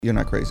you're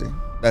not crazy.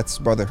 That's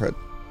brotherhood.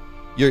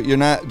 You're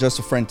not just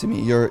a friend to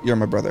me. You're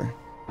my brother.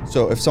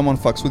 So if someone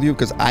fucks with you,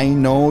 because I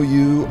know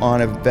you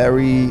on a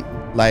very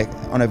I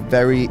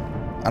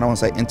don't want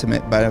to say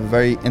intimate, but a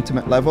very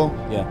intimate level.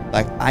 Yeah.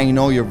 Like, I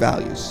know your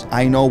values.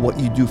 I know what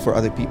you do for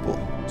other people.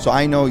 So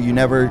I know you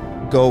never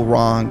go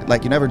wrong.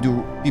 Like, you never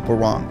do people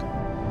wrong.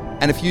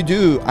 And if you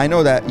do, I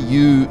know that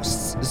you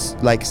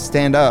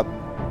stand up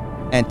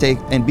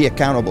and be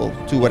accountable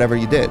to whatever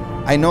you did.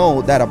 I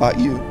know that about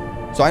you.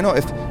 So I know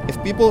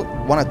if people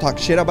want to talk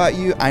shit about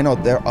you, I know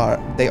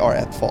they are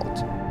at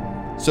fault.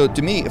 So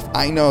to me, if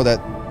I know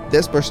that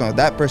this person or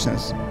that person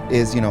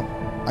is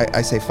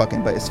I say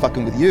fucking, but it's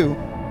fucking with you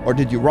or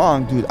did you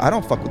wrong, dude, I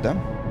don't fuck with them.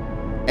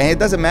 And it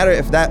doesn't matter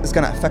if that is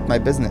going to affect my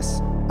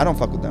business. I don't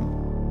fuck with them.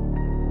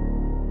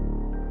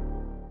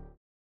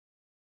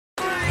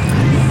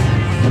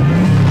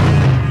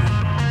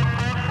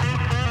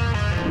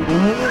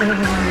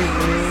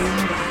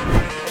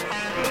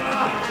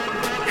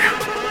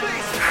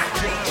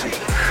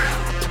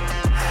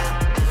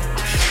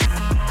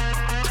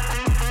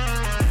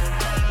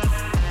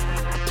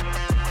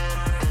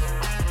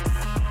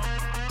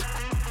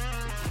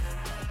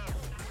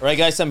 All right,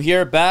 guys, I'm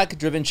here back,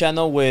 Driven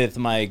Channel, with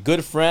my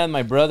good friend,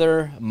 my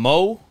brother,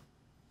 Mo,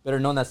 better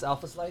known as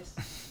Alpha Slice.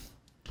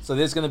 So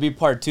this is going to be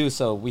part 2.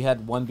 So we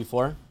had one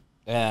before.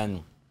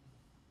 And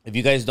if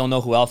you guys don't know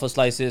who Alpha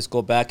Slice is,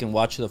 go back and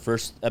watch the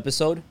first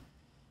episode,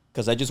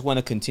 because I just want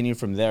to continue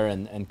from there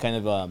and kind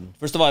of,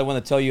 first of all, I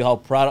want to tell you how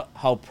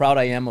proud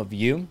I am of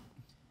you,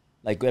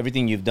 like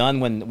everything you've done.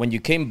 When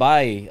you came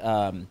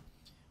by,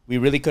 we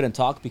really couldn't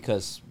talk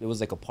because it was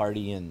like a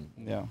party and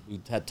we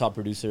had top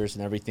producers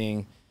and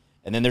everything.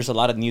 And then there's a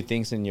lot of new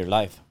things in your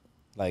life,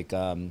 like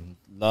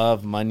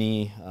love,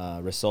 money,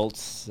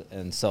 results.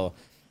 And so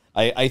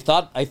I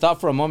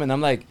thought for a moment,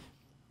 I'm like,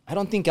 I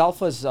don't think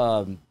Alpha's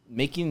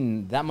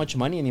making that much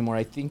money anymore.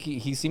 I think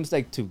he seems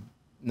like to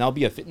now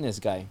be a fitness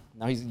guy.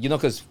 Now he's,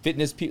 because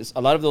fitness people,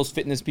 a lot of those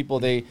fitness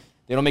people, they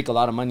don't make a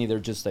lot of money. They're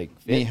just like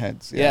fit.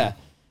 Meatheads. Yeah.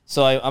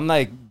 So I'm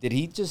like, did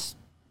he just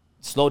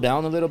slow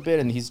down a little bit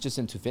and he's just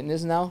into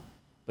fitness now?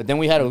 But then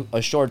we had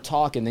a short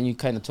talk, and then you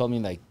kind of told me,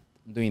 like,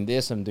 I'm doing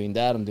this, I'm doing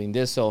that, I'm doing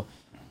this. So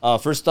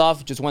first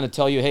off, just want to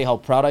tell you, hey, how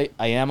proud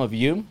I am of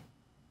you.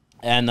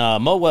 And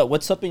Mo,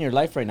 what's up in your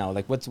life right now?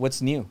 Like,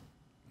 what's new?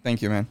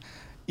 Thank you, man.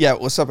 Yeah,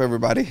 what's up,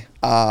 everybody?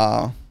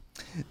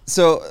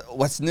 So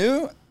what's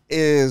new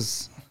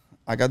is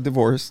I got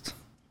divorced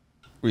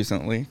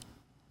recently,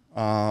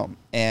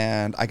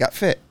 and I got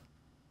fit.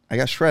 I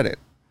got shredded.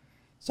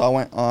 So I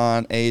went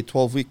on a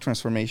 12-week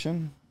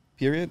transformation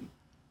period,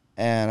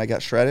 and I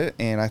got shredded,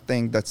 and I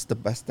think that's the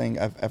best thing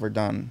I've ever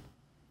done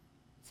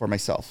for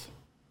myself.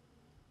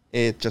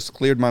 It just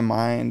cleared my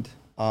mind.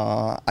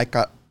 I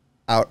cut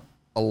out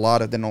a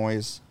lot of the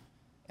noise,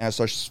 and I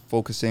started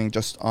focusing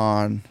just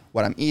on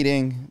what I'm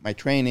eating, my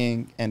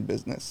training, and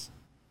business.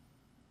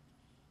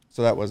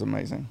 So that was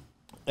amazing.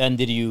 And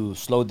did you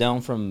slow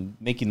down from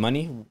making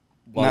money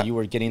while you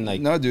were getting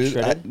no, dude,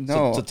 shredded?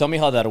 No. So tell me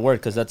how that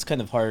worked, because that's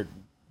kind of hard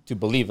to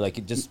believe. Like,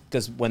 it just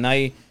because when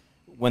I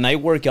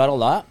work out a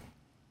lot,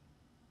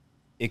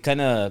 it's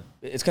kind of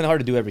hard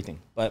to do everything.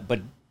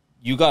 But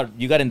you got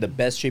in the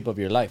best shape of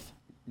your life.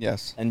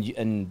 Yes.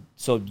 And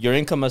so your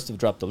income must have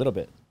dropped a little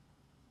bit.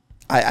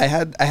 I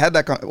had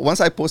that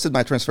once I posted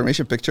my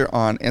transformation picture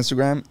on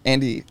Instagram.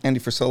 Andy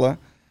Frisilla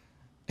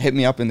hit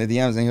me up in the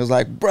DMs, and he was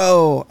like,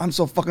 "Bro, I'm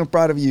so fucking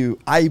proud of you.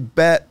 I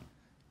bet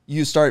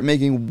you start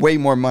making way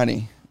more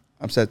money."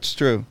 I said, "It's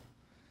true."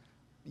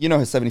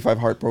 His 75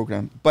 Hard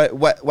program. But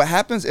what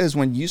happens is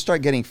when you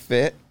start getting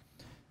fit,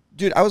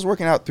 dude, I was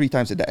working out 3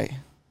 times a day.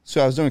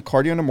 So I was doing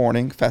cardio in the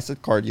morning,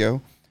 fasted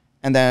cardio.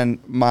 And then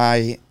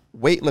my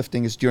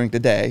weightlifting is during the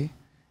day.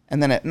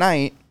 And then at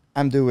night,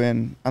 I'm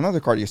doing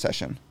another cardio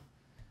session.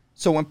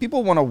 So when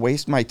people want to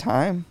waste my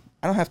time,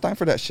 I don't have time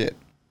for that shit.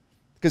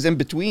 Because in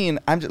between,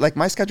 I'm just, like,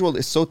 my schedule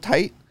is so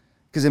tight.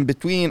 Because in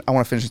between, I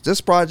want to finish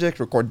this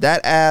project, record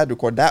that ad,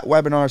 record that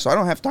webinar. So I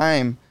don't have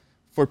time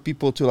for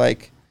people to,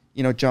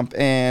 jump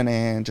in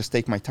and just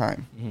take my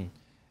time. Mm-hmm.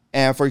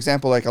 And for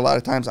example, like, a lot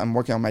of times I'm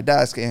working on my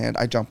desk and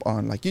I jump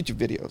on, like, YouTube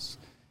videos.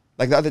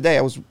 Like, the other day,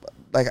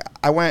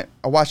 I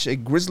watched a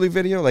grizzly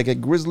video, like a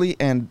grizzly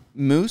and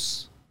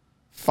moose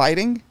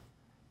fighting.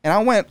 And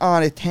I went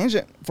on a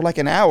tangent for like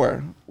an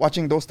hour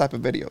watching those type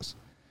of videos.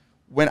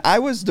 When I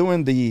was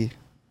doing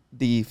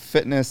the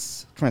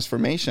fitness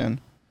transformation,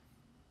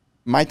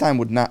 my time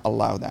would not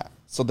allow that.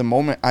 So the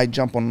moment I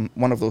jump on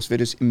one of those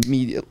videos,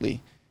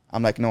 immediately,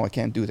 I'm like, no, I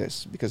can't do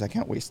this because I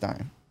can't waste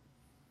time.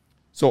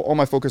 So all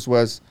my focus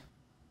was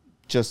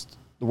just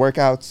the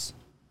workouts,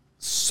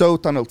 so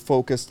tunnel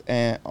focused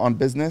on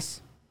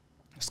business,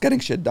 just getting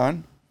shit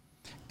done.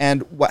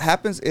 And what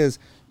happens is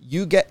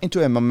you get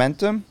into a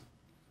momentum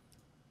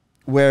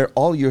where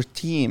all your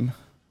team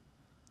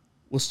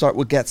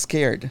will get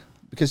scared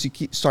because you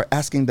start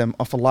asking them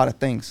of a lot of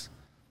things,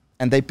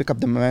 and they pick up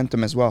the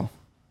momentum as well.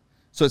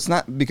 So it's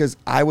not because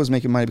I was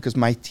making money, because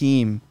my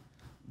team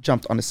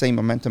jumped on the same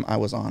momentum I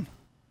was on.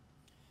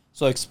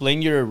 So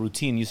explain your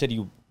routine. You said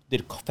you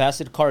did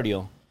fasted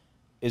cardio.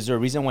 is there a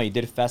reason why you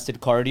did fasted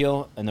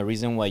cardio and the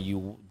reason why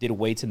you did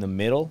weights in the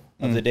middle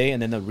of the day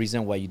and then the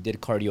reason why you did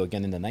cardio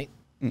again in the night?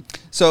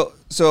 So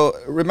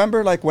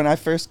remember, like when I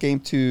first came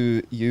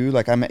to you,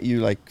 like I met you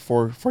like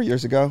four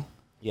years ago,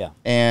 Yeah.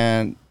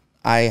 and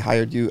I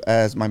hired you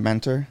as my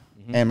mentor.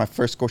 And my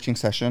first coaching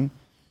session,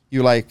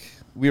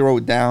 we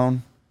wrote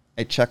down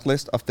a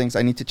checklist of things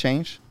I need to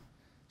change.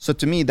 So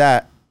to me,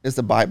 that is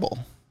the Bible.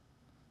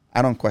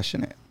 I don't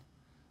question it.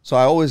 So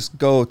I always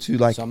go to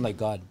like... So I'm like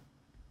God.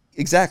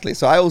 Exactly.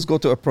 So I always go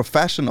to a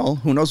professional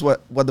who knows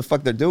what the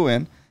fuck they're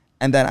doing.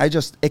 And then I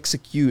just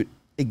execute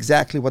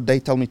exactly what they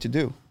tell me to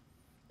do.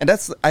 And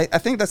I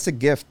think that's a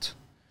gift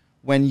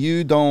when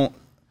you don't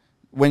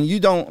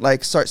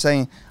like start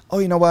saying, oh,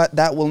 you know what?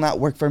 That will not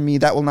work for me.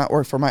 That will not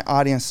work for my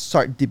audience.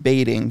 Start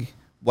debating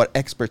what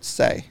experts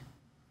say.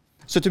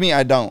 So to me,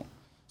 I don't.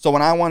 So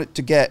when I wanted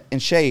to get in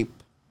shape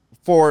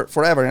for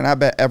forever, and I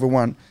bet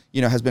everyone,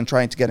 has been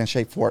trying to get in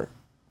shape for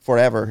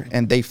forever,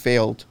 and they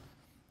failed.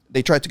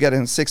 They tried to get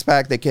in a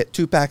 6-pack, they get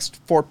 2-packs,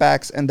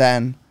 4-packs, and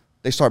then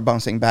they start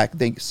bouncing back.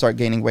 They start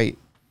gaining weight.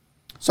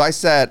 So I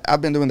said,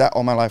 I've been doing that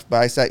all my life, but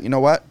I said, you know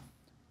what?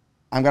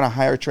 I'm going to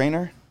hire a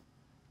trainer,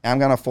 and I'm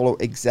going to follow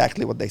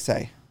exactly what they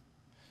say.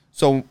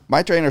 So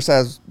my trainer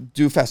says,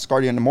 do fast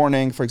cardio in the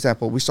morning. For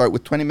example, we start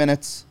with 20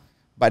 minutes.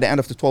 By the end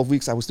of the 12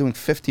 weeks, I was doing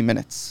 50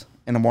 minutes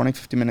in the morning,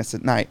 50 minutes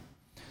at night.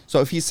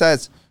 So if he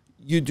says,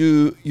 you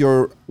do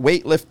your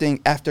weightlifting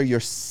after your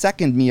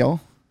second meal,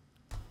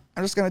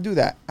 I'm just going to do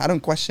that. I don't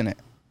question it.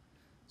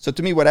 So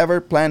to me,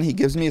 whatever plan he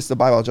gives me is the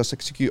Bible. I'll just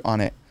execute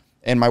on it.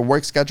 And my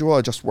work schedule,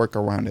 I just work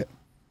around it.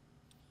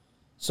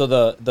 So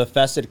the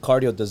fasted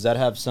cardio, does that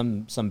have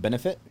some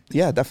benefit?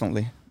 Yeah,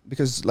 definitely.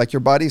 Because like your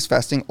body's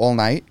fasting all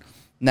night.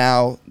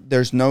 Now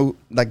there's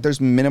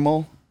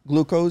minimal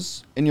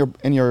glucose in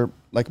your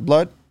like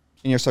blood,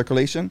 in your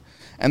circulation.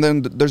 And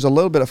then there's a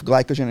little bit of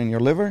glycogen in your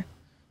liver.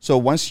 So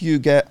once you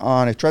get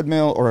on a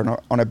treadmill or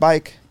on a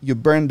bike, you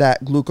burn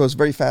that glucose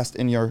very fast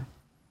in your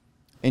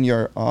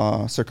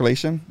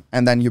circulation,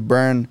 and then you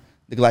burn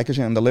the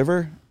glycogen in the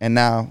liver, and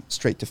now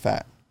straight to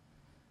fat.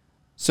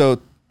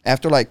 So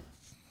after like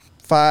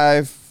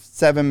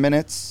 5-7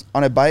 minutes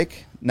on a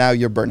bike, now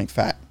you're burning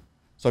fat.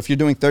 So if you're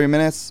doing 30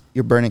 minutes,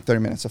 you're burning 30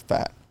 minutes of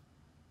fat.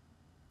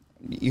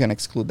 You can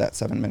exclude that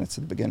 7 minutes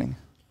at the beginning.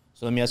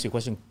 So let me ask you a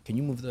question. Can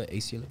you move the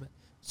AC a little bit?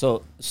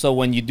 So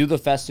when you do the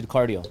fasted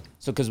cardio,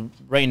 so because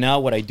right now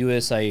what I do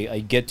is I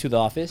get to the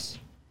office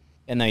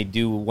and I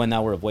do 1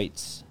 hour of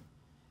weights.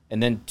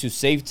 And then to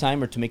save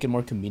time or to make it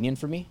more convenient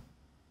for me,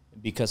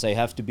 because I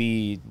have to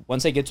be,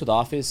 once I get to the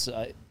office,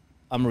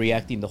 I'm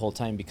reacting the whole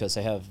time because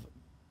I have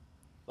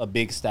a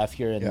big staff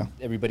here and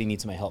everybody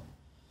needs my help.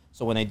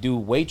 So when I do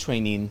weight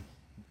training,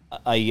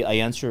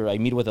 I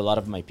meet with a lot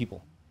of my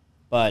people.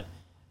 But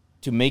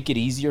to make it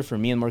easier for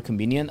me and more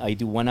convenient, I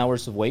do 1 hour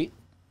of weight,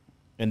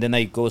 and then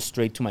I go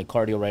straight to my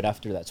cardio right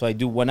after that. So I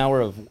do 1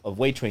 hour of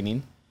weight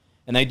training,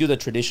 and I do the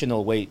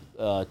traditional weight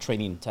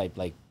training type,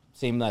 like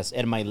same as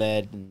Ed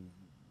Milet and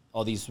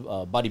all these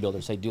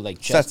bodybuilders. I do like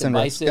chest and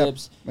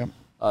biceps,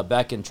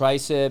 back and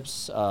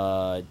triceps,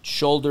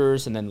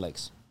 shoulders, and then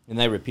legs. And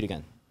then I repeat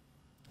again.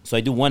 So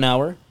I do 1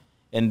 hour,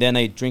 and then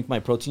I drink my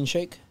protein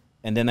shake,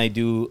 and then I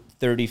do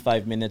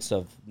 35 minutes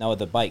of now at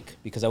the bike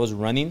because I was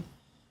running,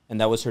 and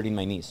that was hurting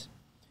my knees.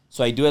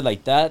 So I do it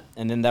like that,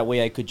 and then that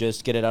way I could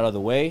just get it out of the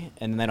way,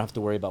 and then I don't have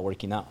to worry about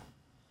working out.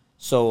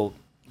 So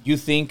you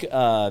think,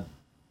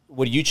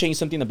 would you change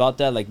something about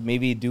that? Like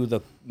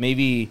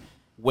maybe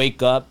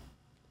wake up,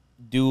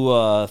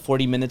 do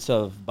 40 minutes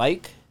of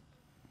bike,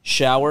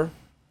 shower,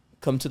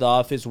 come to the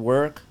office,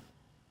 work,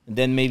 and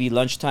then maybe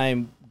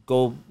lunchtime,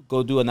 go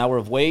do an hour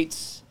of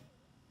weights,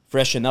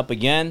 freshen up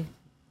again,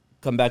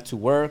 come back to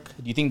work.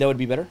 Do you think that would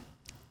be better?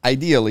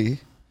 Ideally,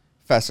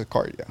 faster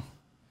cardio.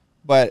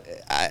 But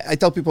I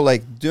tell people,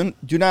 like, do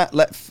not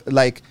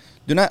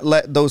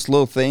let those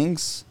little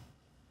things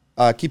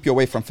keep you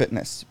away from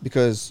fitness,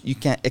 because you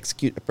can't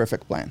execute a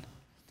perfect plan.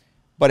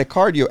 But a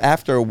cardio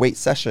after a weight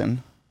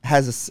session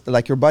has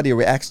your body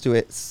reacts to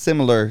it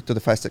similar to the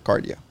fasted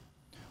cardio.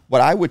 What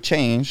I would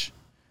change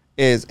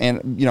is,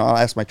 and I'll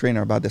ask my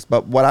trainer about this,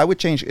 but what I would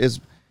change is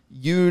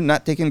you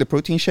not taking the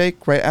protein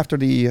shake right after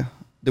the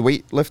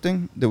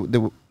weightlifting,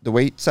 the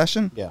weight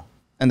session,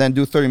 and then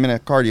do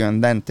 30-minute cardio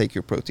and then take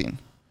your protein.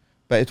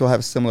 But it will have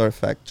a similar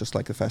effect, just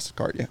like the fasted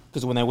cardio.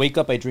 Because when I wake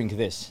up, I drink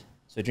this.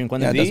 So I drink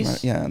one of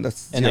these.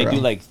 That's and zero. I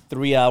do like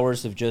 3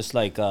 hours of just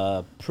like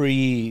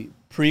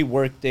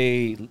pre-work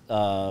day.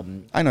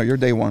 I know your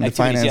day one, the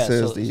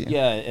finances.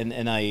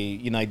 And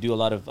I do a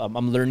lot of.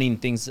 I'm learning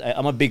things.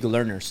 I'm a big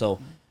learner, so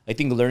I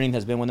think learning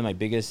has been one of my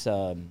biggest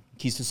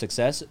keys to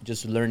success.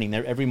 Just learning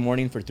every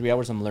morning for 3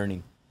 hours. I'm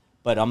learning,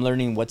 but I'm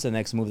learning what's the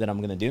next move that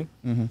I'm gonna do.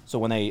 Mm-hmm.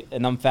 So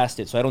I'm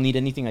fasted, so I don't need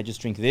anything. I just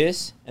drink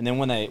this, and then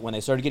when I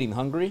started getting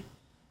hungry,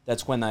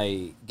 that's when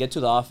I get to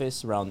the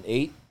office around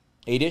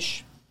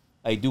 8-ish.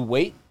 I do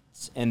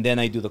weights, and then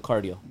I do the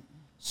cardio.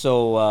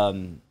 So I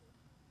don't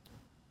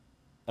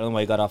know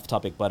why I got off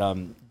topic, but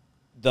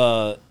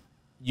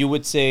you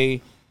would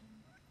say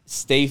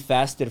stay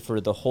fasted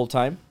for the whole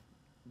time,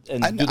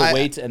 and do the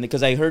weights, and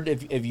because I heard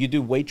if you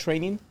do weight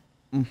training,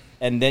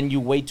 and then you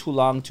wait too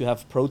long to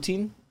have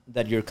protein,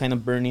 that you're kind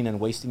of burning and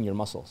wasting your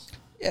muscles.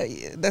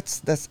 Yeah,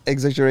 that's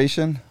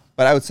exaggeration,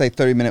 but I would say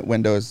 30-minute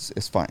window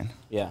is fine.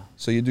 Yeah.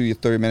 So you do your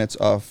 30 minutes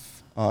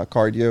of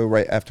cardio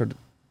right after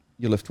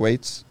you lift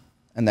weights,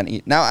 and then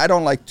eat. Now I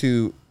don't like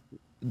to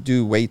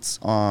do weights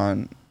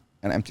on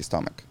an empty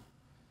stomach.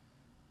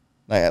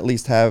 Like at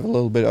least have a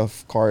little bit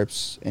of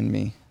carbs in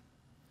me.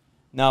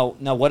 Now,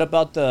 what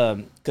about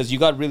because you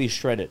got really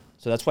shredded,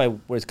 so that's why,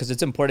 because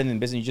it's important in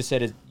business. You just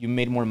said you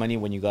made more money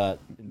when you got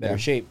in better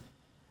shape.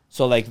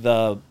 So like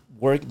the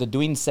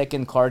doing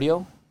second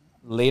cardio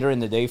later in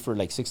the day for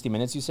like 60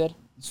 minutes, you said?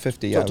 It's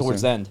 50, so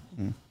towards the end.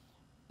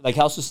 Like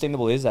how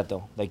sustainable is that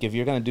though? Like if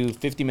you're going to do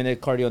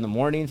 50-minute cardio in the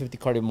morning, 50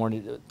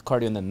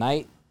 cardio in the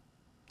night?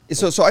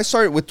 So I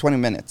started with 20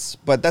 minutes,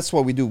 but that's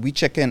what we do. We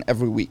check in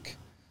every week.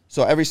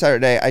 So every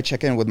Saturday I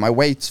check in with my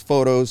weights,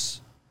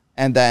 photos,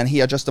 and then he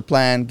adjusts the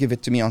plan, give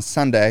it to me on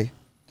Sunday.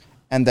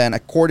 And then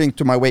according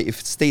to my weight, if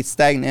it stays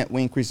stagnant,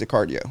 we increase the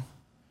cardio.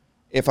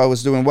 If I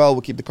was doing well,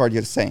 we keep the cardio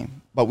the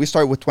same. But we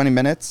start with 20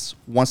 minutes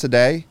once a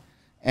day.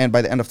 And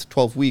by the end of the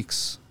 12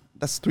 weeks,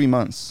 that's 3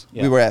 months.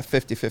 Yeah. We were at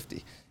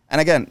 50-50.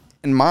 And again,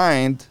 in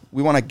mind,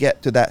 we want to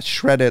get to that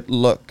shredded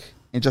look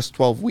in just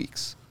 12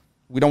 weeks.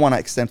 We don't want to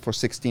extend for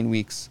 16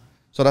 weeks.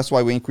 So that's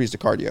why we increased the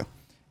cardio.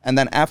 And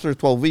then after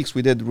 12 weeks,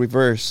 we did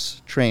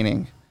reverse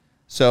training.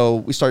 So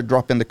we started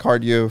dropping the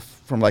cardio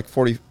from like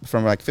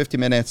 50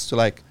 minutes to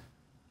like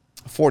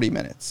 40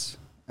 minutes,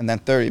 and then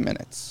 30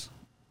 minutes.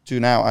 To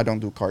now, I don't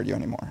do cardio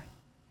anymore.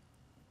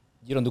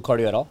 You don't do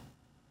cardio at all?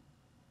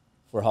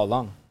 For how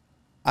long?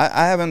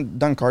 I haven't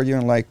done cardio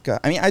in like,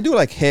 I do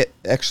like HIIT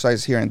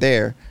exercise here and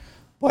there,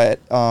 but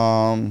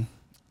I'm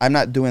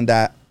not doing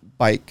that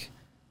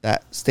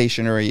that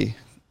stationary,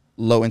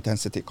 low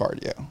intensity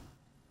cardio.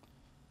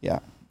 Yeah.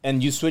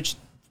 And you switched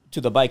to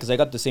the bike, because I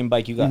got the same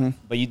bike you got.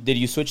 But did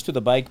you switch to the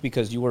bike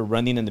because you were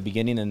running in the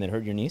beginning and it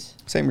hurt your knees?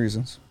 Same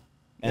reasons.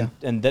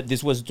 And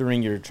this was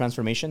during your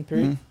transformation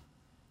period?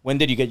 When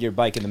did you get your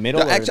bike? In the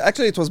middle? No,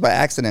 actually, it was by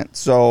accident.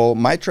 So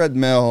my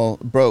treadmill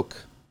broke.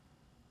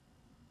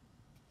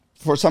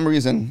 For some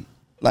reason,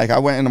 like I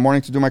went in the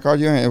morning to do my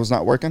cardio and it was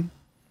not working.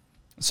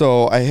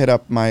 So I hit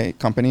up my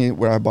company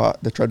where I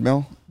bought the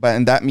treadmill. But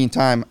in that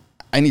meantime,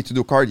 I need to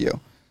do cardio.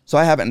 So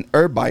I have an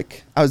air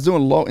bike. I was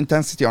doing low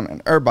intensity on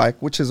an air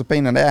bike, which is a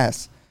pain in the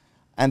ass.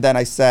 And then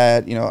I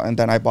said, and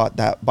then I bought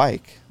that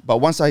bike. But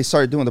once I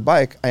started doing the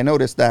bike, I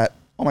noticed that,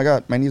 oh my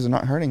God, my knees are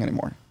not hurting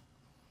anymore.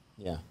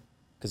 Yeah,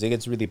 because it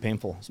gets really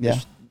painful. Yeah.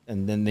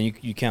 And then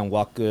you can't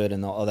walk good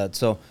and all that.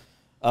 So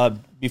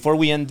before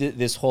we end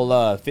this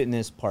whole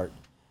fitness part,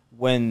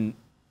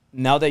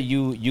 now that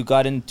you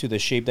got into the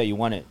shape that you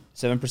wanted,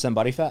 7%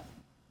 body fat?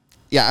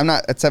 Yeah, I'm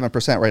not at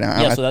 7% right now.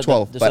 I'm at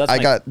 12, but I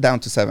got down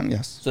to 7,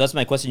 yes. So that's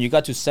my question. You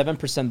got to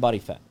 7% body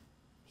fat.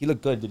 He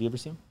looked good. Did you ever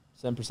see him?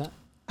 7%? Yes,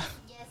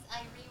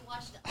 I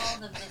rewatched all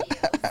the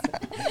videos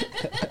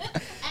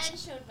and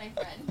showed my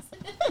friends.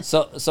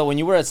 So when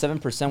you were at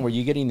 7%, were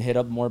you getting hit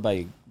up more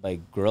by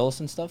girls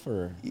and stuff,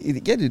 or?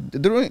 Yeah, dude,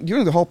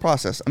 during the whole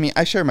process. I mean,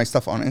 I share my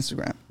stuff on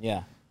Instagram.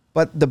 Yeah.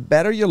 But the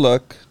better you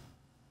look,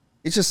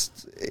 it's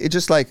just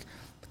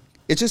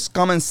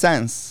common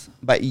sense,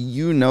 but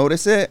you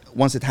notice it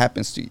once it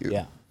happens to you.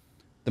 Yeah.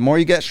 The more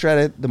you get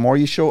shredded, the more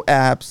you show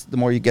abs, the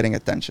more you're getting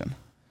attention.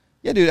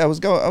 Yeah, dude, I was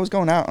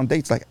going out on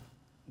dates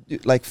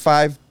like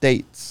 5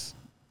 dates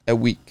a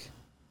week,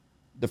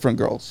 different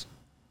girls.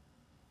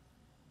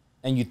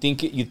 And you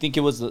think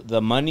it was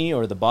the money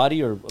or the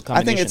body or a combination?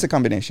 I think it's a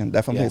combination.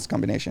 Definitely, it's a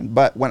combination.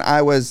 But when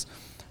I was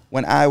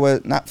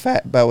not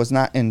fat, but I was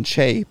not in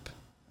shape,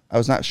 I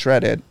was not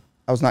shredded,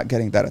 I was not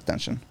getting that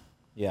attention.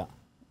 Yeah.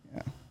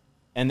 Yeah.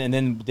 And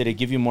then did it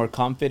give you more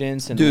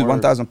confidence? And dude,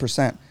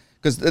 1,000%.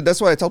 Because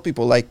that's what I tell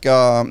people. Like,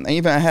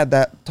 I had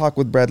that talk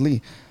with Brad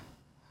Lee.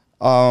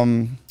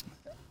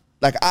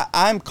 Like,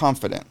 I'm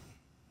confident.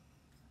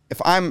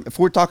 If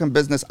we're talking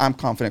business, I'm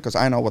confident because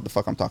I know what the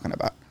fuck I'm talking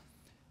about.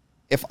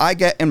 If I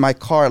get in my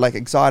car like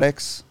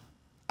exotics,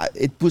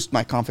 it boosts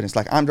my confidence.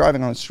 Like, I'm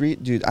driving on the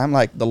street, dude, I'm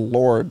like the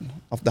lord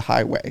of the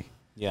highway.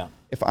 Yeah.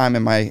 If I'm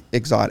in my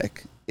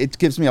exotic, it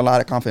gives me a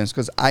lot of confidence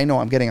because I know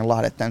I'm getting a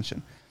lot of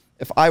attention.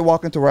 If I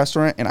walk into a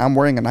restaurant and I'm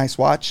wearing a nice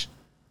watch,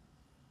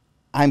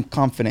 I'm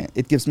confident.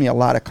 It gives me a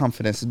lot of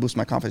confidence. It boosts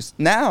my confidence.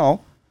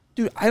 Now,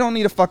 dude, I don't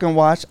need a fucking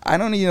watch. I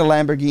don't need a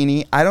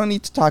Lamborghini. I don't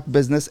need to talk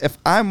business. If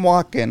I'm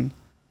walking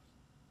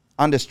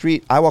on the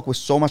street, I walk with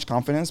so much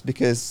confidence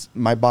because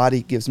my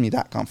body gives me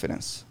that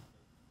confidence.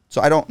 So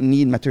I don't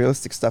need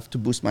materialistic stuff to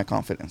boost my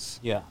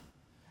confidence. Yeah.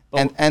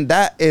 And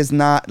that is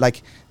not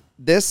like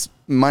this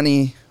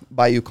money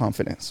buy you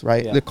confidence,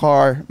 right? Yeah. The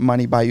car,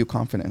 money buy you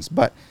confidence.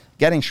 But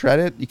getting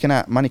shredded,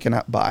 money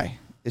cannot buy.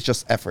 It's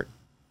just effort.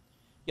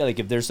 Yeah, like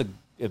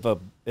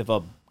if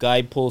a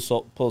guy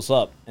pulls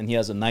up and he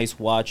has a nice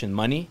watch and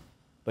money,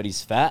 but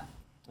he's fat,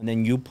 and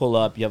then you pull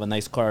up, you have a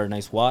nice car, a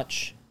nice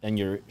watch, and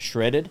you're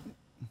shredded,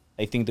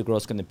 I think the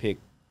girl's gonna pick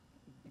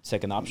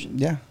second option.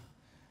 Yeah.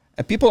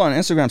 And people on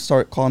Instagram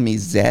start calling me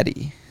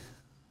Zaddy.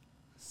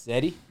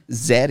 Zaddy?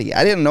 zaddy.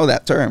 I didn't know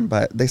that term,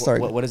 but they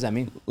started What does that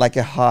mean? like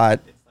a hot,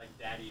 It's like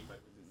daddy, but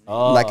with his name.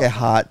 Oh, like a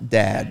hot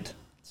dad,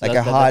 So like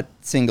that- a that- hot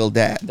single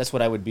dad. That's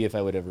what I would be if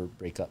I would ever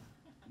break up.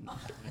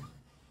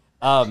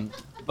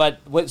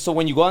 So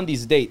when you go on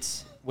these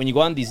dates,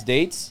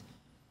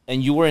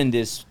 and you were in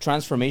this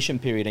transformation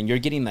period, and you're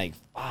getting like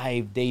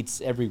 5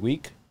 dates every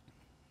week.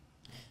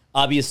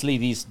 Obviously,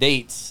 these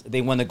dates,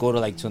 they want to go to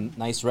a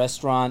nice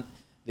restaurant.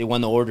 They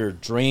want to order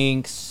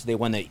drinks. They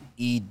want to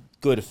eat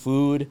good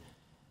food,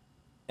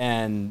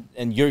 and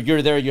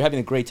you're there. You're having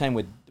a great time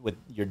with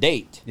your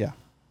date. Yeah.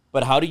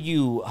 But how do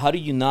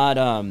you not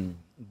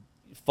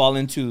fall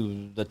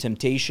into the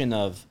temptation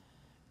of,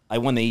 I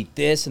want to eat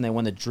this and I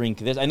want to drink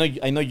this? I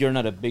know you're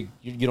not a big,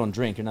 you don't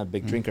drink. You're not a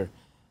big drinker,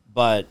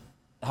 but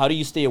how do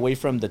you stay away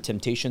from the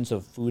temptations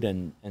of food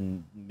and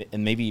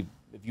maybe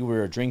if you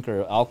were a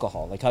drinker,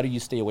 alcohol? Like, how do you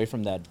stay away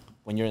from that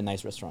when you're in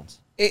nice restaurants?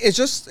 It's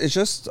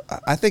just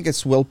I think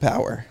it's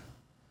willpower.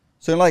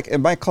 So like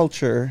in my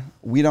culture,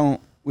 we don't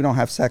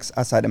have sex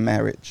outside of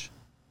marriage.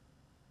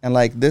 And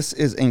like this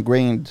is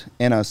ingrained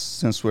in us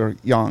since we're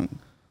young.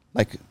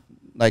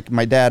 Like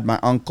my dad, my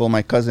uncle,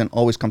 my cousin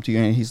always come to you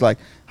and he's like,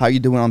 "How you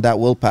doing on that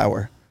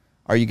willpower?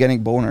 Are you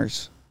getting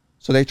boners?"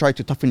 So they try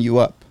to toughen you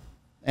up.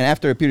 And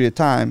after a period of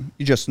time,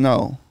 you just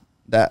know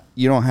that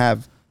you don't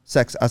have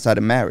sex outside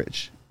of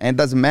marriage. And it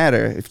doesn't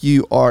matter if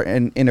you are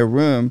in a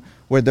room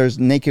where there's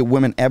naked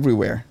women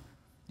everywhere.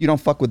 You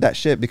don't fuck with that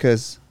shit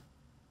because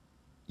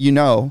you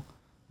know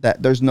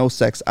that there's no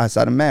sex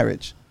outside of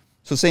marriage.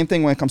 So same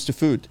thing when it comes to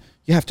food.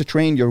 You have to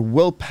train your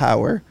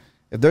willpower.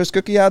 If there's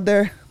cookie out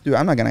there, dude,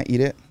 I'm not going to eat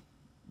it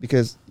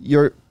because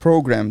you're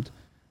programmed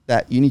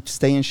that you need to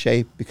stay in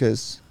shape,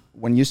 because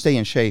when you stay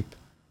in shape,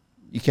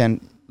 you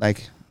can,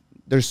 like,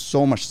 there's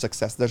so much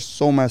success. There's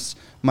so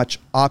much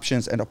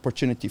options and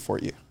opportunity for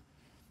you.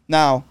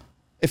 Now,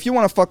 if you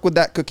want to fuck with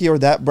that cookie or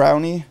that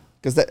brownie,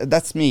 because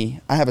that's me.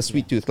 I have a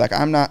sweet tooth. Like,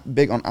 I'm not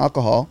big on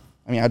alcohol.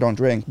 I mean, I don't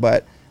drink,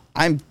 but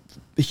I'm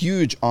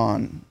huge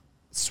on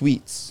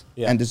sweets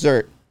and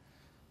dessert.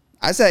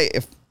 I say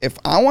if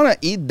I want to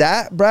eat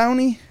that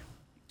brownie,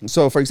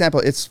 so for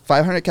example, it's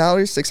 500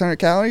 calories, 600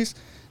 calories.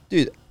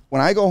 Dude,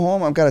 when I go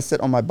home, I've got to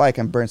sit on my bike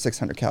and burn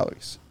 600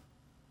 calories.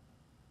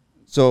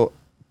 So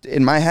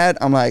in my head,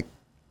 I'm like,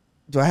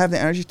 do I have the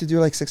energy to do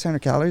like 600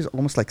 calories,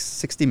 almost like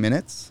 60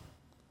 minutes?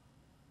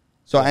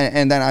 So,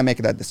 and then I make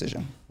that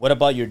decision. What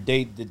about your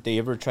date? Did they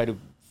ever try to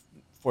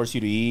force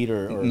you to eat,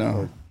 or No.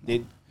 Or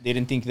they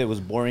didn't think that it was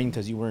boring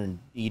because you weren't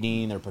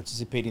eating or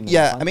participating? In the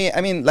Yeah, fun?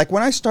 I mean, like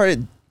when I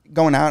started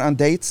going out on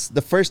dates,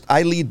 the first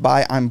I lead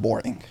by, I'm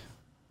boring.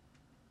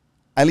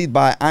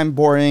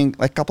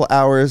 Like a couple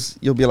hours,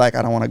 you'll be like,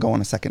 I don't want to go on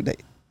a second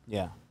date.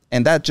 Yeah.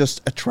 And that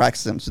just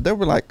attracts them. So they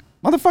were like,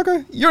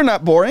 motherfucker, you're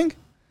not boring.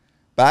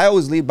 But I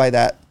always lead by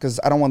that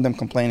because I don't want them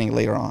complaining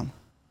later on.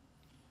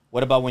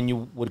 What about when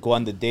you would go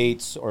on the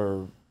dates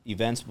or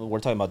events? We're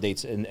talking about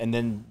dates, and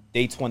then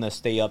dates want to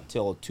stay up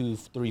till 2,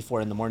 3,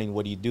 4 in the morning.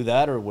 Would you do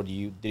that, or do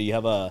you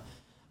have a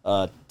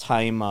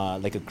time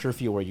like a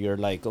curfew where you're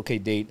like, okay,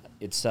 date,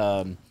 it's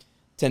 10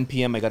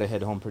 p.m. I gotta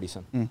head home pretty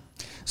soon?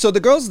 So the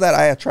girls that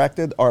I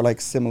attracted are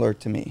like similar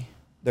to me.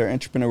 They're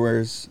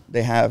entrepreneurs.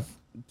 They have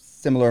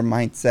similar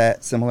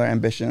mindset, similar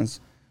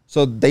ambitions.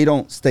 So they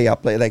don't stay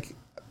up late. Like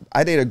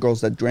I dated girls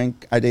that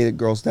drink. I dated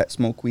girls that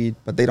smoke weed,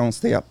 but they don't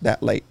stay up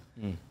that late.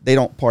 They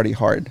don't party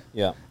hard.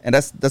 Yeah. And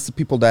that's the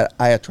people that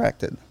I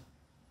attracted.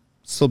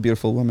 Still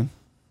beautiful women.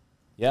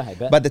 Yeah, I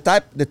bet. But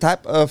the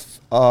type of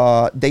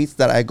dates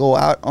that I go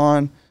out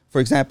on, for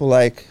example,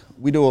 like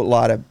we do a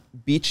lot of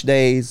beach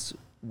days.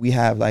 We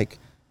have like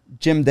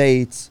gym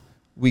dates.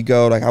 We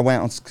go, like I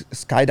went on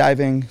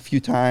skydiving a few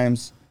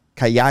times,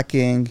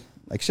 kayaking,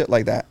 like shit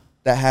like that.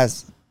 That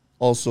has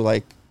also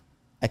like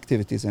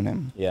activities in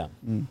them. Yeah.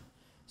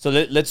 So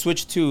let's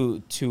switch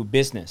to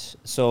business.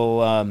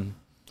 So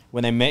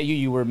when I met you,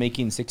 you were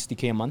making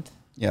 $60K a month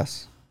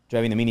Yes.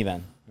 driving a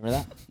minivan.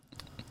 Remember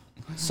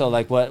that? So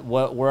like what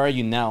where are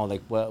you now?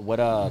 Like what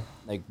are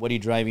you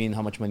driving?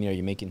 How much money are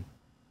you making?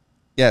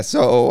 Yeah.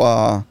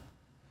 So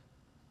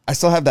I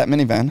still have that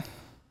minivan,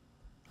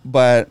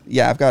 but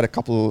yeah, I've got a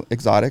couple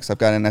exotics. I've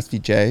got an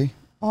SVJ,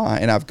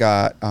 and I've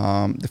got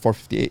the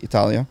 458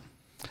 Italia.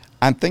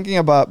 I'm thinking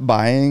about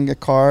buying a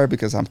car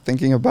because I'm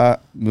thinking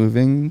about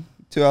moving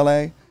to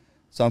LA.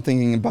 So I'm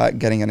thinking about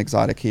getting an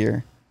exotic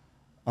here.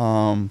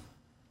 And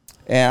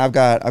I've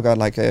got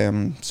like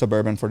a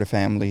Suburban for the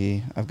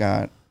family. I've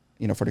got,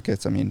 for the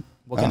kids. I mean,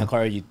 What kind of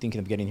car are you thinking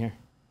of getting here?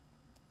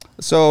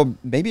 So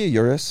maybe a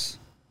Urus.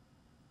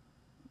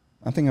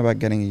 I'm thinking about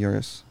getting a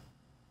Urus.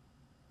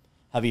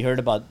 Have you heard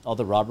about all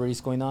the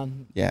robberies going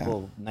on? Yeah.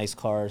 People, nice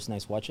cars,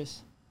 nice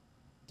watches.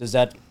 Does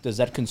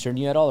that concern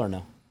you at all or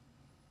no?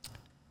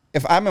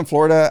 If I'm in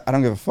Florida, I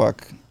don't give a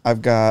fuck.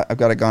 I've got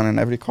a gun in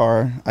every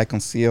car. I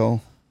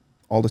conceal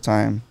all the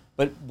time.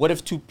 But what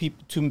if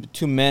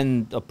two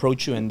men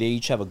approach you and they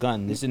each have a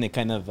gun? Isn't it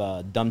kind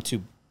of dumb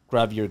to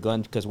grab your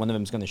gun because one of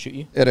them is going to shoot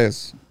you? It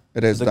is.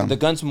 It is dumb. The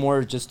gun's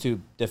more just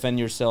to defend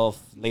yourself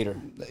later.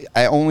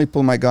 I only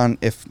pull my gun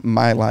if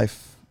my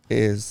life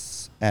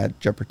is at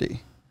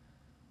jeopardy.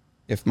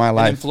 if my And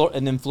life,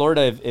 in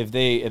Florida, if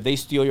they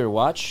steal your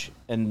watch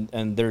and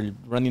they're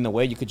running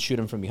away, you could shoot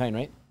them from behind,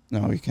 right?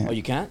 no, you can't. Oh,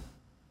 you can't?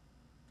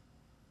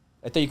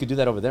 I thought you could do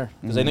that over there.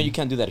 Because I know you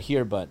can't do that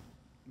here, but...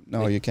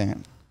 No, you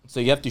can't. So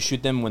you have to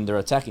shoot them when they're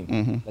attacking.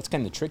 Mhm. That's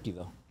kind of tricky,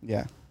 though.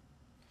 Yeah.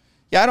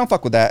 Yeah, I don't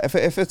fuck with that.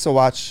 If it's a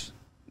watch,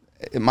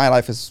 my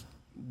life is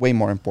way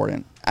more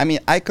important. I mean,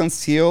 I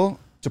conceal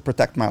to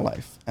protect my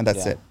life, and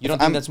that's Yeah. it. You don't If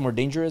think I'm- that's more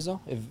dangerous, though?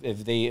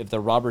 If the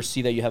robbers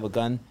see that you have a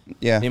gun,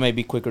 Yeah. they might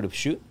be quicker to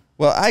shoot?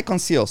 Well, I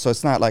conceal, so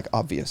it's not like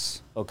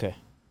obvious. Okay.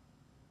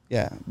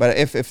 Yeah, but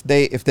if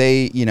they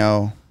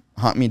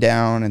hunt me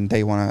down and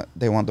they want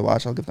the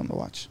watch, I'll give them the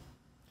watch.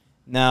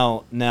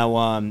 Now,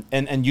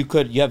 and you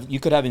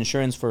could have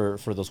insurance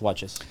for those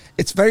watches.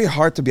 It's very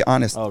hard, to be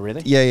honest. Oh,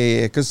 really?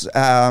 Yeah. Because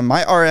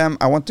my RM,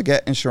 I want to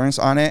get insurance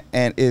on it,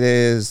 and it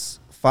is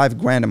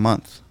 $5,000 a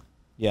month,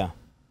 Yeah.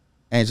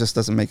 and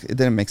it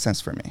didn't make sense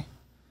for me.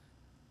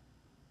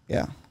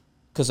 Yeah.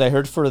 Because I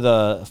heard for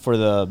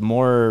the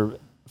more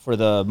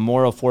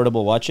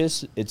affordable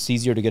watches, it's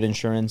easier to get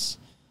insurance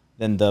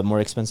than the more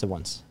expensive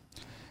ones.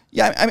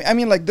 Yeah, I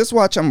mean, like this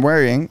watch I'm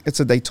wearing, it's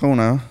a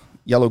Daytona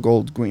yellow,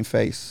 gold, green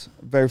face,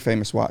 very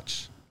famous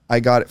watch. I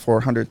got it for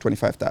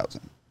 $125,000.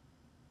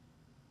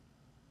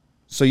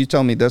 So you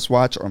tell me this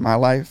watch or my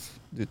life,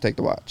 you take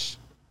the watch.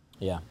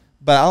 Yeah.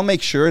 But I'll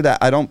make sure that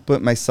I don't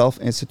put myself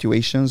in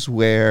situations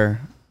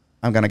where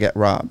I'm gonna get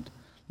robbed.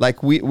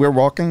 Like we're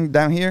walking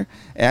down here,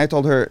 and I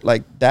told her,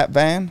 like, that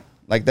van,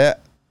 like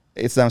that,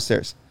 it's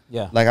downstairs.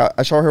 Yeah. Like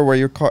I show her where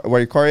your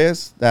car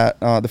is, that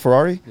the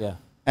Ferrari. Yeah.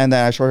 And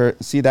then I show her,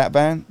 see that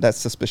van? That's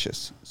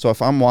suspicious. So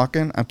if I'm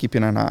walking, I'm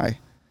keeping an eye.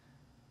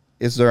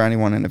 Is there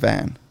anyone in the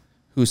van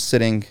who's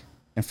sitting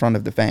in front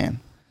of the van,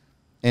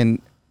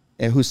 and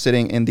who's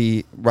sitting in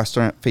the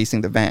restaurant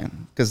facing the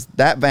van? Because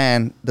that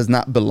van does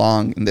not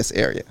belong in this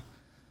area.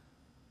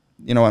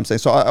 You know what I'm saying?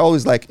 So I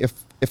always, like,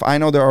 if I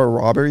know there are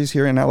robberies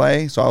here in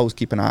LA, so I always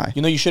keep an eye.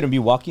 You know, you shouldn't be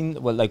walking,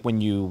 well, like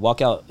when you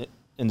walk out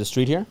in the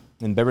street here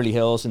in Beverly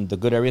Hills and the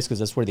good areas, because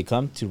that's where they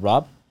come to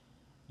rob.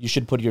 You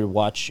should put your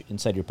watch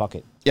inside your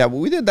pocket. Yeah, well,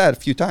 we did that a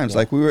few times. Yeah.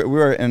 Like we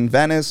were in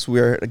Venice,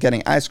 we were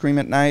getting ice cream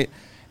at night,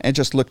 and it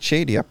just looked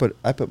shady. I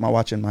put my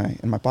watch in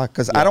my pocket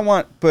because I don't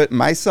want to put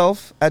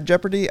myself at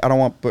jeopardy. I don't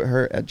want to put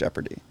her at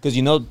jeopardy. Because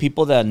you know,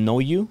 people that know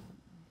you,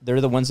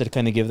 they're the ones that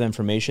kind of give the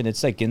information.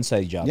 It's like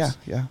inside jobs.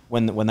 Yeah.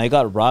 When I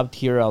got robbed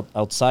here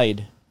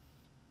outside,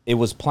 it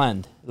was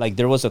planned. Like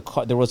there was a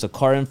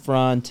car in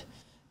front.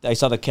 I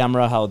saw the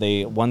camera how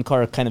one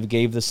car kind of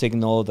gave the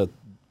signal. The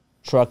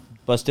truck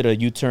busted a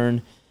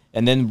U-turn,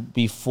 and then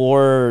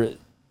before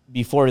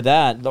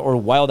that, or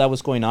while that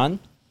was going on,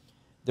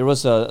 there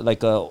was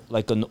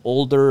an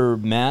older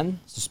man,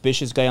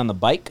 suspicious guy on the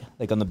bike,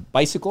 like on the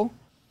bicycle,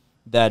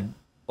 that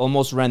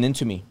almost ran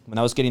into me when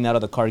I was getting out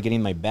of the car,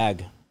 getting my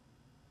bag.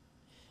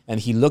 And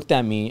he looked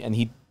at me and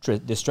he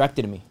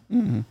distracted me.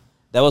 Mm-hmm.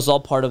 That was all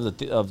part of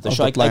the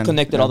show. I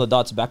connected all the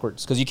dots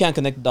backwards because you can't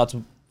connect the dots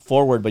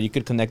forward, but you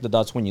could connect the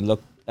dots when you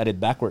look at it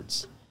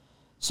backwards.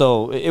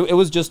 So it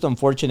was just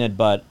unfortunate,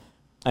 but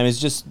I mean, it's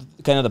just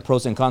kind of the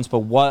pros and cons. But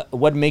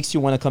what makes you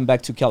want to come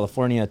back to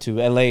California, to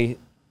LA,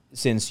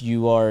 since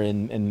you are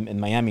in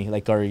Miami?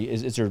 Like,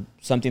 is there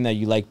something that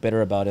you like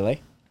better about LA?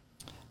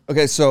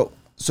 Okay, so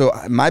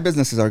my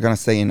businesses are gonna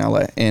stay in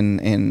LA,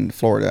 in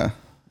Florida.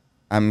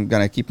 I'm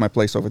gonna keep my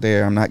place over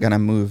there. I'm not gonna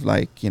move,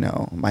 like,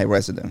 my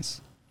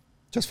residence,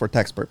 just for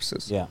tax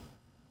purposes. Yeah.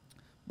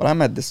 But I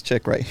met this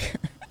chick right here.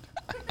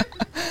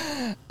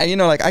 And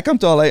like, I come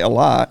to LA a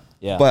lot.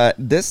 Yeah. But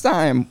this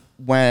time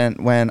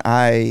when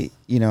I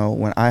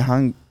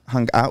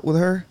hung out with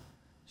her,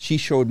 she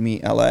showed me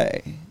LA.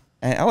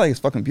 And LA is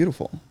fucking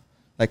beautiful.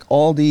 Like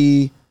all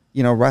the,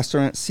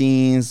 restaurant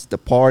scenes, the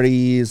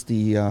parties,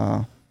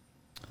 the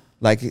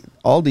like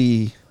all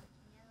the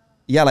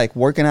like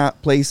working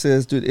out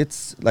places, dude.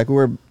 It's like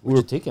Where'd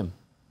you take him?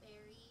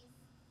 Berries,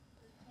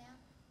 boot camp.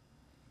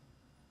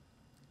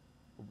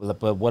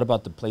 But what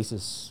about the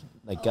places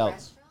like out?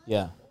 Restaurants?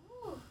 Yeah.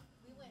 Ooh,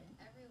 we went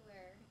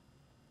everywhere.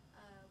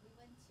 We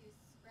went to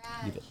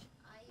Leave it.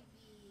 Scratch, Ivy.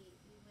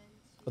 We went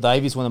to The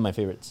Ivy's one of my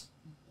favorites.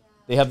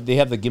 yeah, They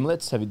have the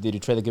gimlets. Did you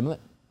try the gimlet?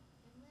 Gimlet.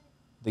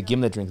 The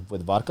gimlet drink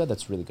with vodka.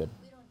 That's really good.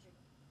 We don't drink.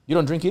 You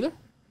don't drink either?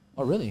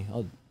 Oh, really?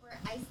 Oh, We're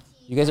iced tea.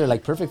 you guys are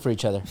like perfect for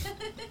each other.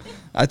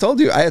 I told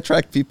you I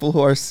attract people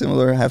who are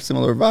similar, have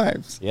similar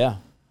vibes. Yeah.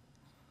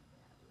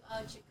 We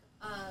went to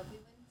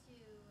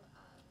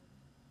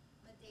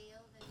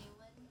Mateo, the new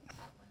one,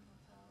 at one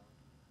hotel.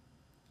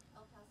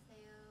 El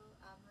Paseo,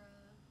 Abra,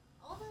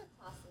 all the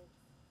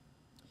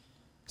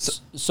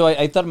classics. So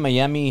I thought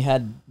Miami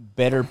had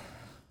better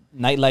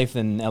nightlife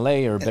than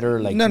LA, or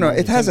better like. No,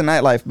 it has a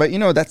nightlife, but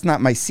that's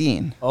not my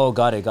scene. Oh,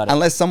 got it.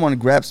 Unless someone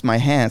grabs my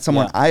hand,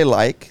 someone Yeah. I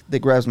like, they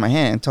grabs my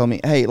hand and tell me,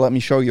 hey, let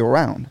me show you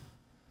around.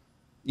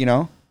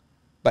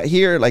 But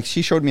here, like,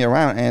 she showed me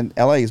around, and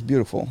LA is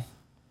beautiful.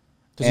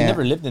 Because you Yeah.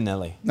 never lived in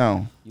LA.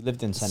 No, You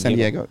lived in San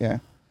Diego, yeah.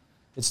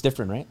 It's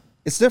different, right?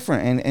 It's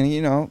different,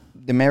 and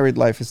the married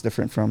life is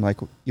different from, like,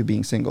 you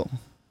being single.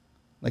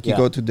 Like, you Yeah.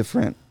 go to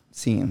different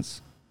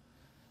scenes.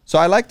 So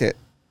I liked it.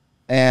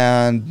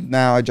 And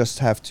now I just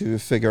have to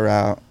figure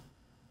out,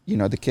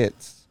 the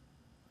kids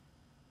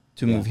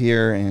to move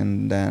here,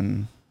 and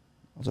then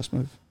I'll just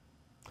move.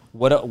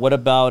 What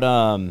about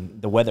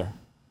the weather?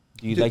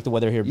 Do you like the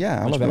weather here? Yeah,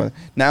 I much love better?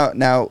 the weather.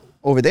 Now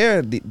over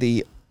there,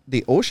 the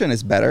ocean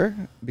is better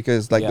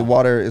because the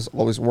water is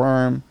always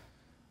warm.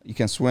 You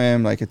can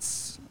swim. Like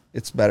it's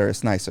better.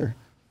 It's nicer.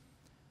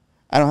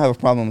 I don't have a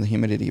problem with the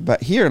humidity,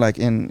 but here, like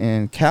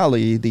in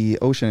Cali, the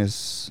ocean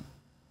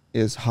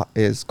is hot,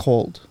 is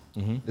cold.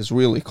 Mm-hmm. It's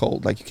really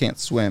cold. Like you can't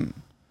swim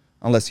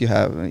unless you're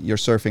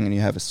surfing and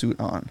you have a suit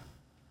on.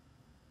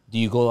 Do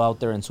you go out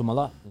there and swim a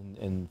lot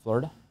in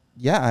Florida?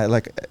 Yeah, I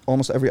like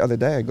almost every other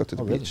day I go to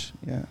the really? beach.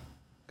 Yeah,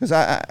 because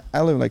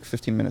I live like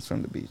 15 minutes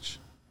from the beach.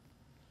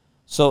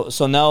 So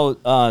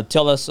now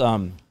tell us,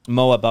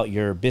 Mo, about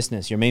your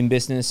business. Your main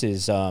business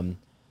is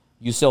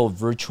you sell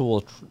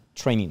virtual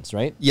trainings,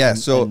 right? Yeah.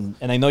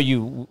 And I know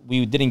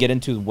we didn't get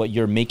into what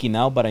you're making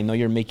now, but I know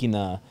you're making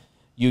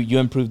you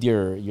improved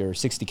your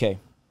 60K.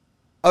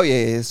 Oh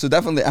yeah. So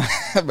definitely,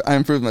 I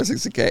improved my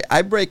 60K.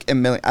 I break $1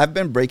 million. I've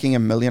been breaking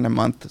 $1 million a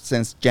month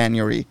since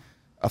January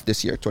of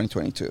this year,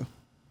 2022.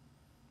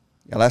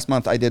 Yeah, last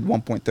month I did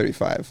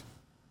 1.35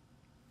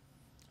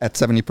 at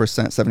 70%,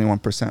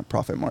 71%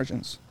 profit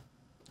margins.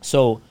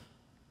 So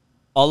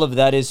all of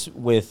that is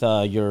with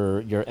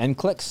your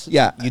NCLEX?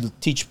 Yeah.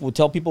 You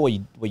tell people what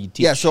you teach?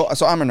 Yeah, so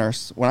I'm a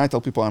nurse. When I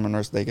tell people I'm a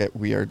nurse, they get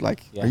weird.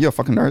 Like, Are you a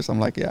fucking nurse? I'm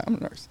like, yeah, I'm a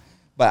nurse.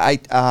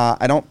 But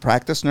I don't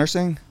practice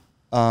nursing,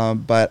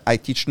 but I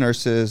teach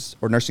nurses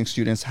or nursing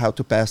students how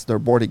to pass their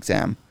board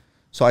exam.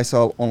 So I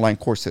sell online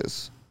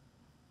courses.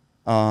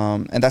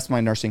 And that's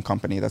my nursing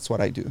company. That's what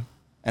I do.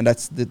 And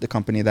that's the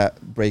company that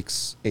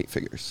breaks 8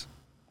 figures.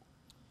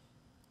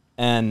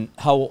 And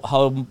how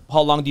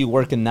long do you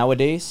work in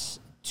nowadays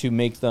to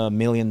make the $1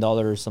 million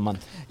a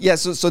month? Yeah,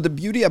 so the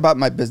beauty about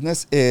my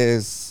business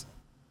is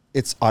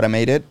it's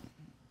automated.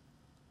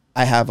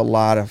 I have a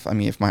lot of,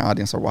 if my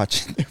audience are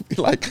watching, they'll be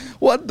like,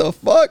 what the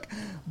fuck?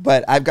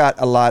 But I've got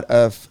a lot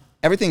of,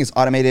 everything is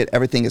automated,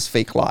 everything is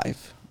fake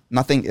live.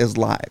 Nothing is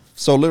live.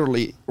 So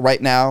literally right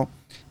now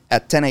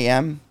at 10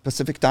 a.m.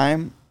 Pacific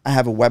time, I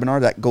have a webinar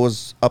that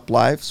goes up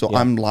live. So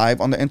I'm live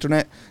on the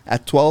internet.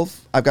 At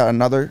 12, I've got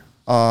another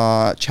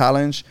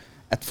challenge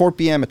at 4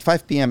 p.m., at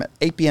 5 p.m., at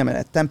 8 p.m., and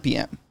at 10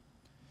 p.m.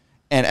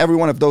 And every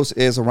one of those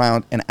is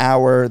around an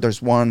hour.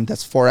 There's one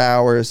that's 4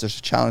 hours. There's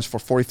a challenge for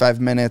 45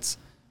 minutes.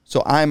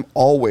 So I'm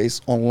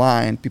always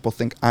online. People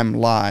think I'm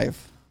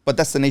live, but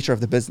that's the nature of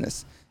the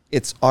business.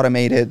 It's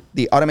automated.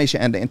 The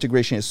automation and the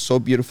integration is so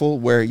beautiful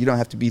where you don't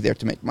have to be there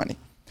to make money.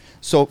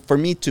 So for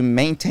me to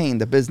maintain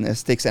the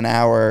business takes an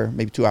hour,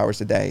 maybe 2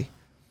 hours a day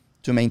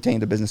to maintain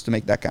the business to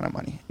make that kind of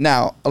money.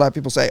 Now, a lot of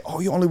people say,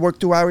 oh, you only work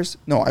 2 hours?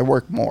 No, I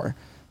work more.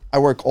 I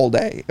work all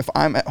day. If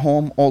I'm at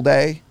home all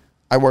day,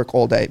 I work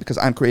all day because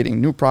I'm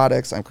creating new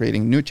products. I'm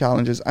creating new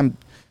challenges. I'm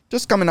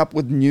just coming up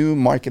with new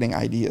marketing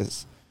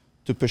ideas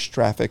to push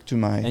traffic to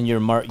my and your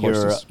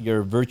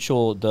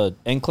virtual the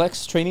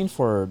NCLEX training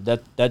for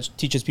that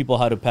teaches people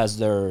how to pass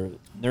their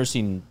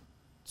nursing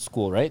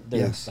school, right?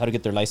 Yes. How to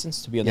get their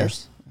license to be a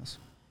nurse. Yes.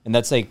 And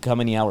that's like how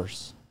many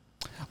hours?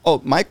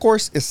 Oh, my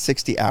course is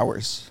 60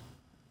 hours.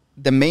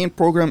 The main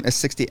program is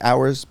 60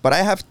 hours, but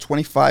I have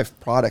 25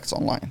 products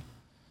online.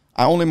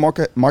 I only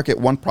market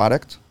one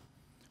product,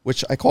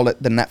 which I call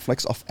it the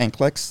Netflix of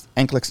NCLEX.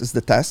 NCLEX is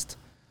the test.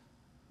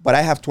 But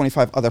I have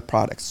 25 other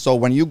products. So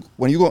when you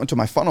go into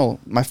my funnel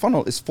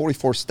is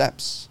 44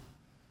 steps.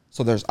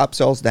 So there's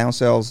upsells,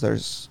 downsells,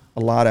 there's a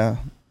lot of,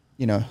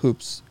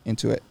 hoops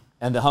into it.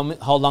 And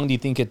how long do you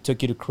think it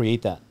took you to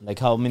create that? Like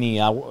how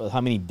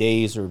many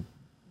days or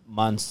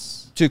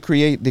months to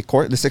create the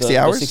course, the 60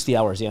 hours? The 60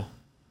 hours, yeah.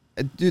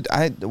 Dude,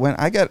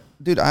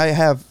 I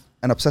have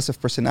an obsessive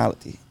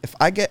personality. If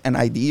I get an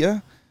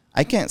idea,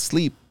 I can't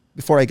sleep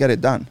before I get it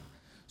done.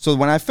 So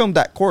when I filmed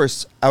that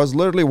course, I was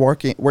literally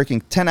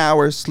working 10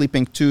 hours,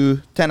 sleeping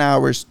 2, 10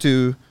 hours,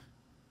 2,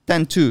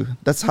 10, 2.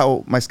 That's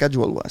how my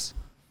schedule was.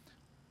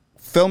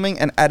 Filming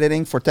and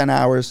editing for 10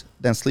 hours,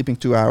 then sleeping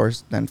 2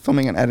 hours, then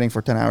filming and editing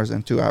for 10 hours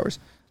and 2 hours.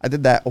 I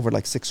did that over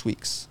like 6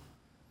 weeks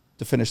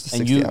to finish the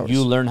 60 hours. And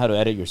you learn how to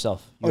edit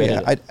yourself.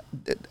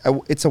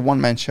 It's a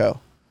one-man show.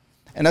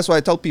 And that's why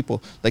I tell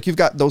people, like you've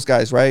got those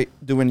guys, right,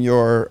 doing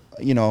your,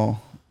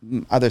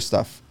 other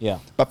stuff. Yeah.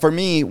 But for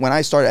me, when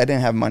I started, I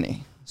didn't have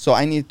money. So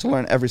I need to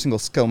learn every single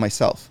skill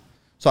myself.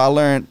 So I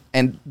learned,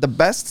 and the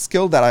best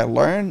skill that I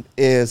learned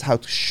is how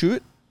to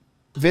shoot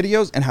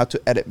videos and how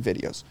to edit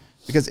videos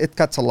because it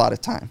cuts a lot of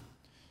time.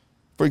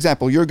 For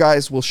example, your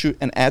guys will shoot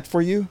an ad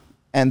for you.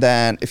 And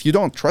then if you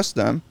don't trust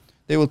them,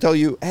 they will tell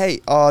you,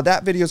 hey,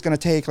 that video is going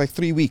to take like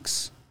 3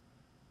 weeks,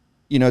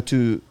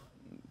 to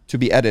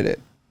be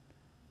edited.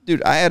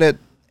 Dude, I edit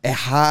a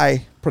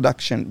high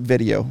production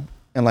video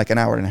in like an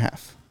hour and a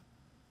half.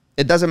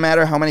 It doesn't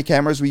matter how many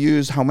cameras we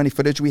use, how many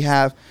footage we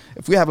have.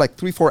 If we have like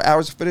 3-4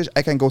 hours of footage,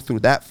 I can go through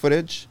that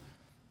footage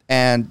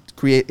and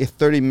create a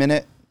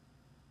 30-minute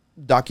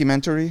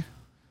documentary in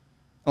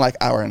like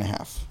hour and a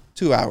half,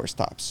 2 hours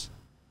tops.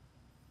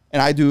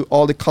 and I do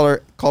all the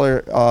color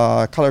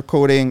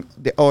coding,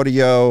 the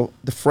audio,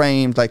 the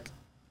frame,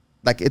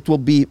 like it will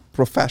be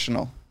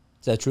professional.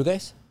 Is that true,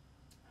 guys?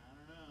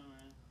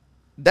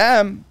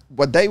 Them,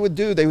 what they would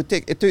do, they would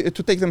take it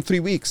would take them 3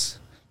 weeks.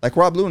 Like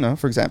Rob Luna,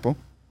 for example.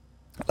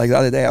 Like the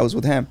other day, I was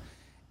with him,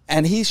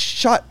 and he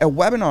shot a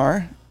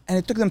webinar, and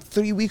it took them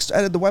 3 weeks to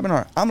edit the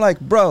webinar. I'm like,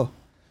 bro,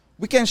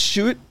 we can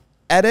shoot,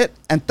 edit,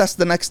 and test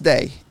the next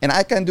day, and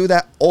I can do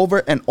that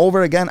over and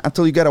over again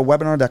until you get a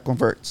webinar that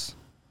converts.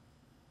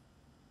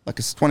 Like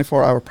it's a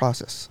 24-hour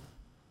process.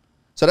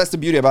 So that's the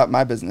beauty about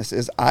my business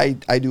is I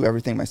do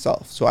everything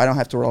myself. So I don't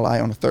have to rely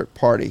on a third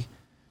party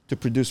to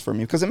produce for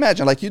me. Because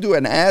imagine, like you do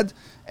an ad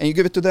and you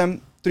give it to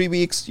them 3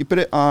 weeks, you put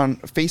it on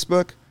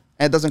Facebook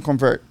and it doesn't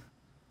convert.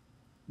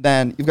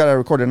 Then you've got to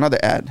record another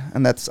ad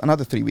and that's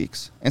another 3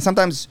 weeks. And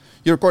sometimes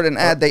you record an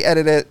ad, they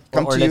edit it,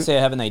 come Or to you. let's say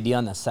I have an idea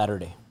on a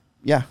Saturday.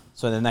 Yeah.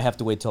 So then I have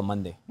to wait till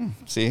Monday.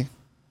 See?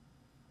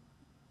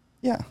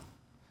 Yeah.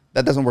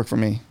 That doesn't work for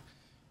me.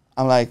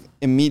 I'm like,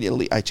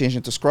 immediately, I change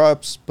into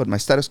scrubs, put my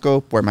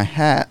stethoscope, wear my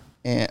hat,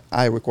 and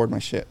I record my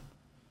shit.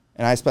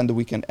 And I spend the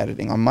weekend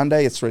editing. On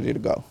Monday, it's ready to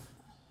go.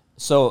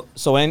 So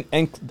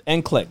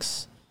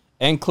NCLEX.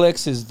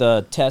 NCLEX is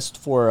the test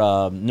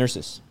for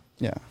nurses.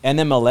 Yeah.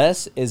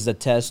 NMLS is the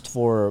test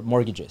for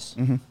mortgages.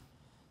 Mm-hmm.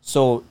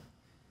 So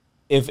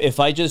if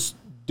I just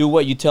do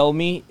what you tell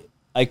me,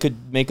 I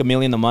could make $1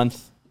 million a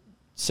month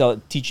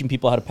teaching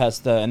people how to pass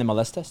the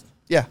NMLS test?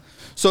 Yeah.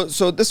 So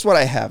this is what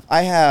I have.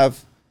 I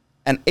have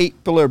an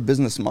 8-pillar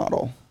business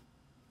model.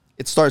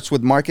 It starts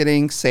with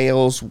marketing,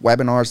 sales,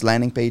 webinars,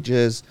 landing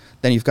pages.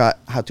 Then you've got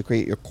how to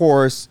create your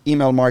course,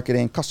 email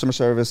marketing, customer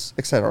service,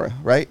 etc.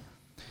 Right?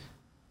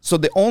 So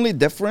the only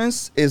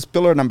difference is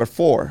pillar number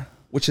 4,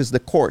 which is the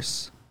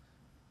course.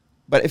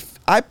 But if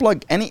I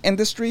plug any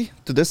industry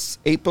to this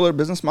 8-pillar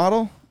business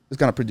model, it's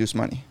going to produce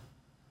money.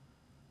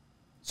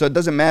 So it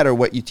doesn't matter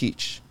what you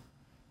teach.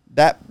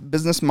 That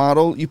business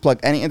model, you plug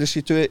any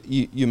industry to it,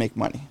 you make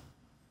money.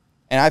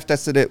 And I've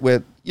tested it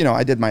with,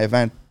 I did my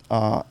event,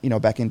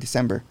 back in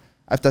December.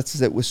 I've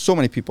tested it with so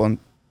many people, and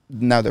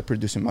now they're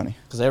producing money.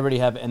 Because I already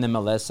have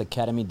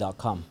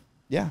NMLSacademy.com.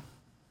 Yeah.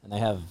 And I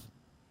have...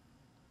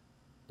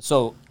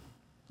 So,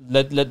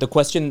 let the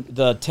question,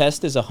 the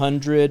test is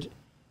 100...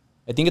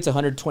 I think it's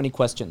 120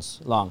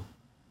 questions long.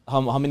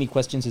 How many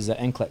questions is the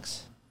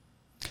NCLEX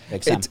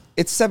exam?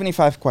 It's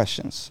 75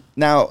 questions.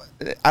 Now,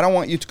 I don't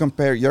want you to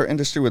compare your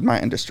industry with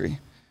my industry.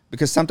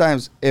 Because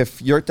sometimes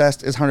if your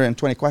test is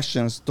 120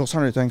 questions, those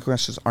 120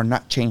 questions are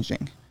not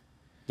changing.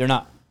 They're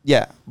not.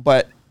 Yeah,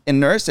 but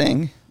in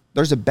nursing,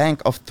 there's a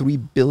bank of 3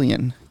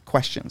 billion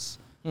questions,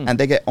 and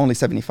they get only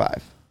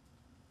 75.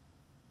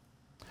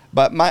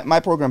 But my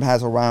program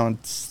has around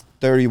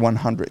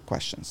 3,100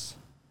 questions.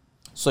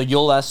 So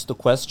you'll ask the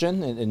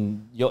question, and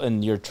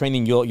in your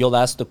training, you'll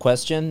ask the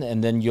question,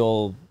 and then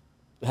you'll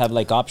have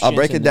like options. I'll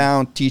break it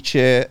down, teach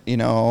it,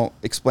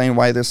 explain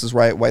why this is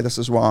right, why this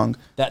is wrong.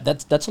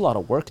 That's a lot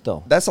of work,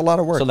 though. That's a lot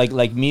of work. So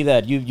like me,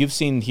 that you've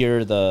seen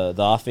here the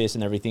office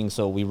and everything.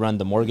 So we run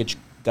the mortgage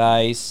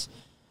guys,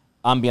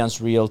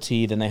 Ambiance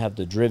Realty. Then I have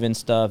the Driven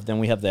stuff. Then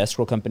we have the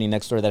escrow company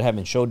next door that I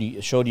haven't showed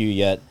you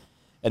yet,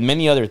 and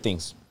many other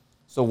things.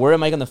 So where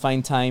am I going to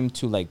find time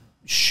to like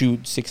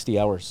shoot 60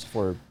 hours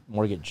for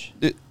mortgage?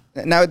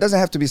 Now it doesn't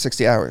have to be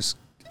 60 hours,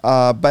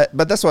 but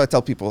that's what I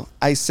tell people.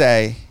 I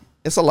say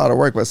it's a lot of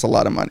work, but it's a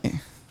lot of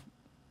money.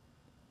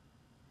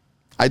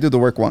 I do the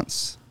work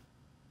once.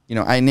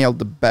 I nailed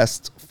the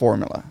best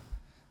formula.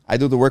 I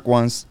do the work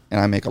once, and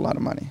I make a lot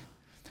of money.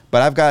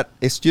 But I've got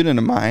a student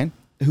of mine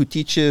who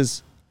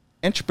teaches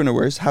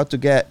entrepreneurs how to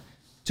get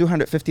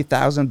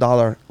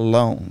 $250,000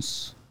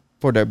 loans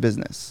for their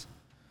business.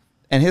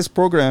 And his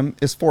program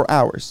is 4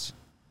 hours.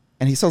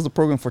 And he sells the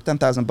program for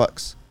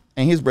 $10,000.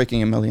 And he's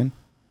breaking $1 million.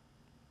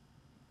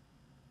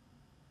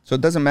 So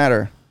it doesn't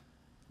matter.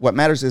 What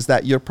matters is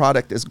that your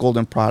product is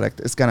golden product.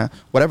 It's going to,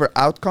 whatever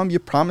outcome you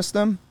promise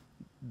them,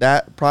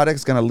 that product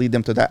is going to lead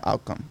them to that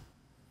outcome.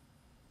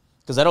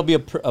 Because that'll be a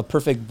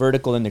perfect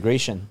vertical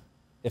integration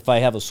if I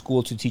have a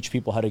school to teach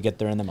people how to get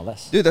their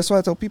NMLS. Dude, that's why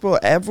I tell people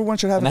everyone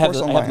should have a course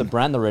online. I have the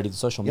brand already, the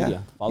social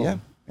media. Follow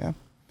them. Yeah.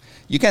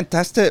 You can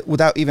test it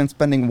without even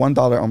spending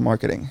 $1 on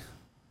marketing.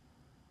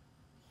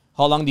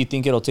 How long do you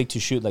think it'll take to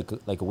shoot?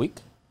 Like a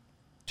week?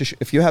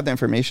 If you have the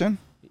information?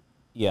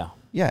 Yeah.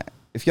 Yeah.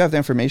 If you have the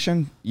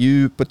information,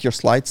 you put your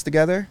slides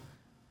together.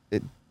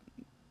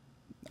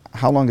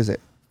 How long is it?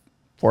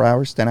 4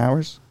 hours? 10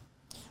 hours?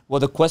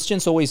 Well, the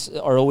questions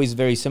are always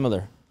very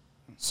similar.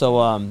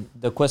 So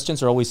the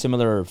questions are always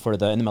similar for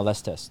the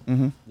NMLS test.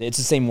 Mm-hmm. It's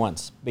the same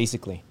ones,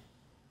 basically.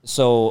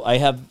 So I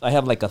have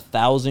like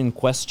 1,000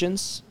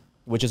 questions,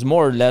 which is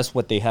more or less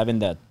what they have in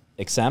that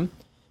exam.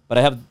 But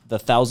I have the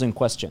 1,000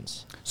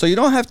 questions. So you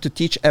don't have to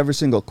teach every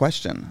single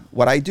question.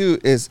 What I do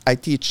is I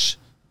teach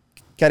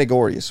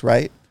categories,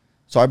 right?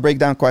 So I break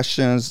down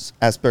questions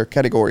as per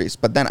categories,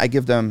 but then I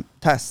give them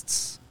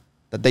tests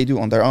that they do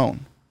on their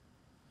own.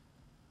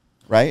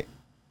 Right?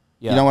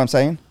 Yeah. You know what I'm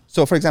saying?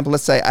 So for example,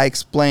 let's say I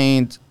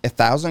explained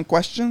 1,000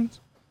 questions,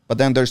 but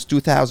then there's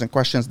 2,000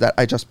 questions that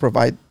I just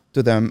provide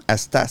to them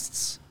as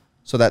tests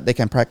so that they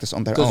can practice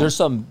on their own.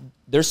 Because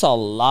there's a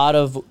lot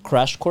of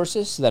crash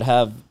courses that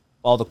have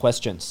all the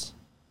questions,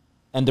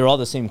 and they're all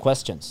the same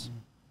questions.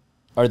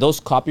 Are those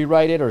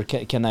copyrighted, or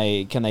can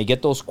I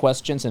get those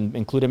questions and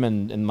include them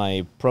in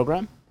my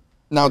program?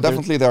 Now,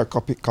 definitely they are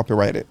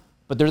copyrighted.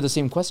 But they're the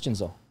same questions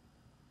though.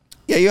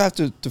 Yeah, you have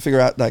to figure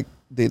out like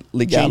the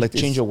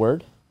legalities. Change a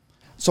word.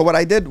 So what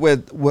I did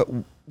with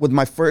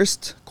my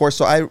first course,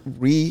 so I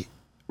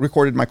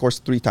recorded my course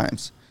 3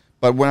 times.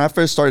 But when I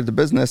first started the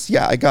business,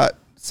 yeah, I got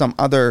some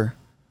other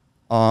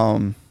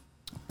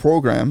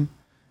program,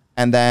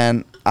 and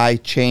then I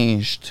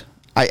changed.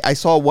 I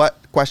saw what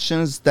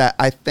questions that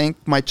I think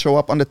might show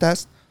up on the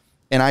test,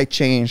 and I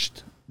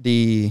changed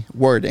the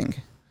wording.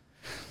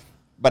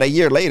 But a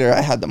year later,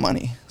 I had the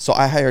money. So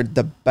I hired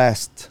the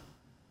best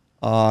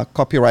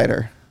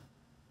copywriter,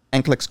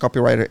 NCLEX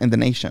copywriter in the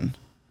nation.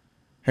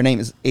 Her name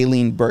is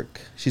Aileen Burke.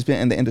 She's been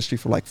in the industry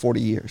for like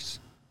 40 years.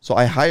 So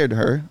I hired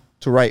her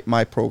to write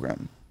my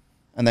program.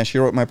 And then she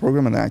wrote my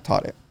program, and then I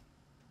taught it.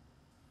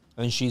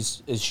 And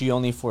is she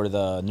only for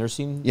the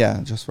nursing? Yeah,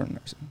 just for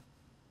nursing.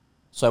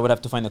 So I would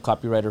have to find a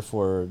copywriter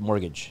for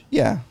mortgage.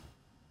 Yeah.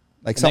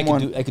 Like And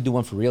someone... I could do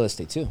one for real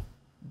estate too.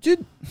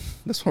 Dude,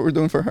 that's what we're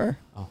doing for her.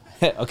 Oh.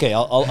 Okay,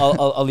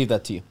 I'll leave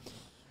that to you.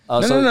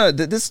 No.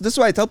 This is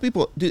why I tell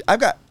people, dude, I've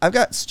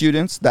got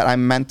students that I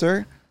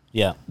mentor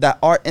Yeah. that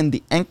are in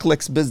the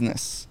NCLEX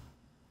business.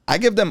 I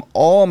give them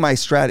all my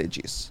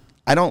strategies.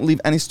 I don't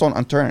leave any stone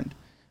unturned,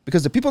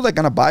 because the people that are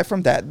gonna buy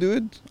from that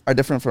dude are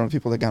different from the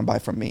people that are gonna buy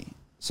from me.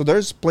 So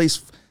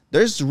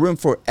there's room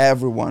for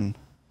everyone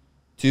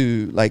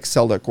to like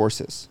sell their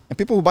courses. And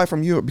people who buy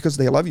from you because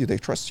they love you, they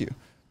trust you,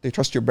 they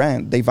trust your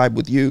brand, they vibe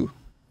with you.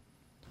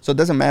 So it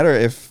doesn't matter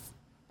if,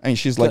 I mean,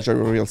 she's luxury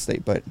real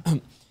estate, but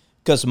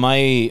because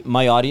my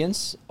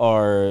audience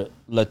are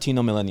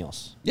Latino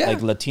millennials, Yeah.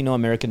 like Latino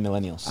American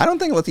millennials. I don't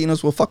think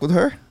Latinos will fuck with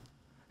her.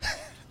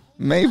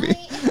 Maybe.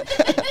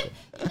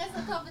 That's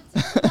a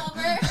competition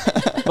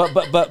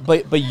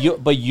cover.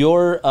 but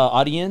your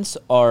audience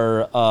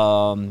are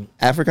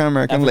African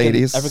American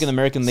ladies, African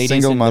American ladies,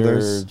 single in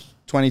mothers, their-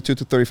 22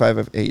 to 35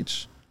 of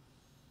age.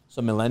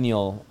 so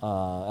millennial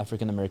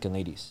African American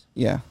ladies.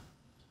 Yeah,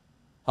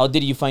 How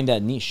did you find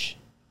that niche?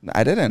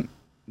 I didn't.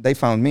 They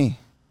found me.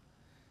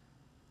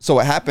 So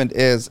what happened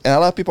is, and a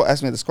lot of people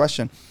ask me this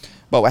question,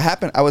 but what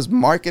happened, I was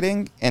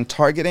marketing and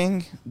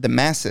targeting the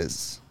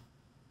masses.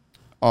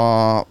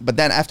 But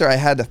then after I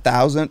had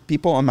 1,000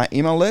 people on my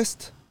email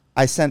list,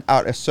 I sent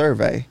out a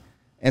survey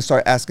and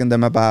started asking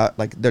them about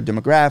like their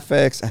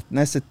demographics,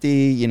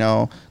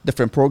 ethnicity,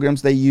 different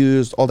programs they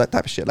used, all that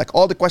type of shit. Like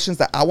all the questions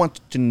that I want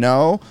to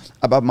know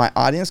about my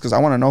audience, because I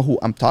want to know who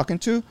I'm talking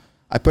to.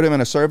 I put them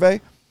in a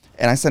survey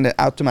and I sent it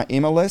out to my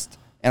email list,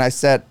 and I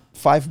said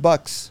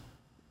 $5,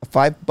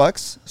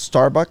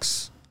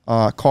 Starbucks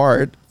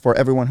card for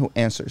everyone who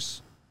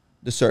answers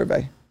the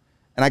survey.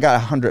 And I got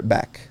 100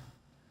 back.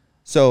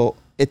 So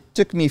it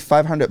took me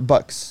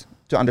 $500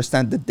 to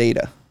understand the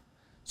data.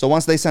 So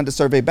once they sent the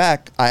survey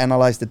back, I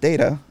analyzed the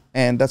data,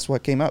 and that's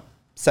what came up.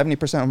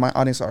 70% of my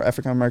audience are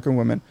African American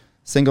women,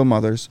 single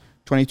mothers,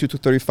 22 to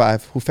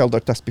 35, who failed their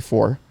test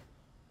before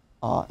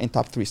in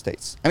top 3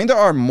 states. I mean, there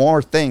are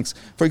more things.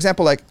 For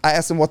example, like I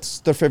asked them what's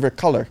their favorite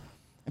color.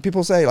 And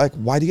people say, like,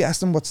 why do you ask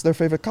them what's their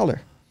favorite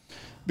color?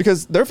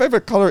 Because their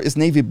favorite color is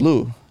navy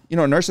blue.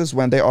 Nurses,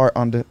 when they are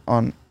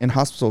in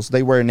hospitals,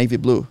 they wear navy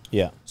blue.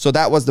 Yeah. So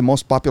that was the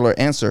most popular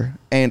answer.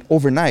 And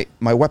overnight,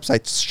 my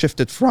website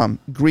shifted from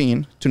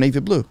green to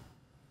navy blue.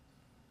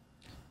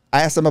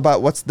 I asked them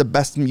about what's the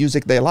best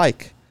music they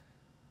like.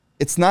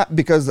 It's not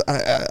because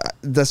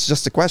that's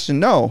just a question.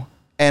 No.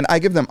 And I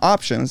give them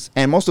options,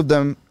 and most of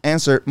them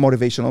answer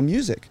motivational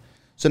music.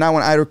 So now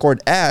when I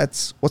record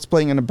ads, what's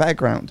playing in the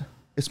background?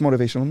 It's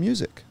motivational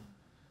music.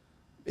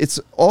 It's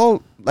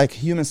all like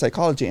human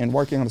psychology and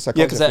working on the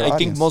psychology. Yeah, because of your I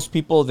think audience. most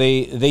people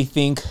they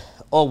think,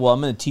 oh well,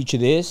 I'm going to teach you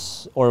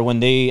this, or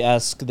when they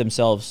ask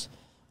themselves,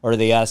 or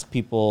they ask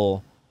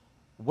people,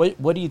 what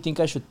do you think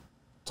I should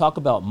talk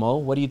about, Mo?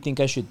 What do you think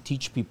I should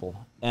teach people?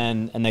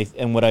 And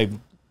what I've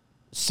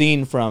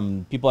seen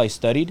from people I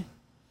studied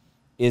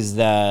is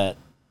that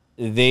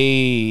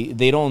they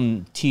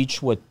don't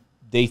teach what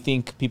they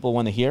think people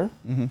want to hear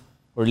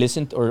or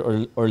listen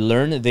to, or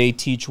learn. They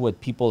teach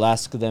what people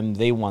ask them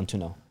they want to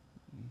know.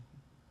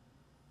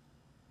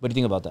 What do you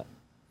think about that?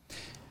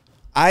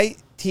 I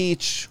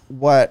teach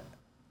what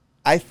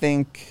I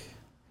think.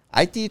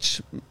 I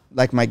teach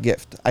like my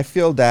gift. I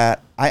feel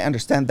that I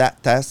understand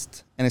that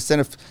test, and instead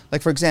of,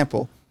 like, for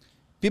example,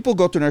 people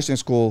go to nursing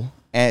school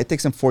and it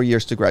takes them 4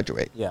 years to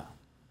graduate. Yeah.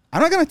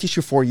 I'm not gonna teach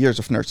you 4 years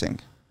of nursing.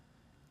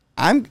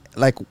 I'm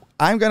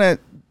gonna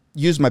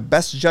use my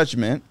best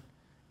judgment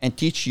and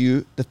teach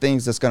you the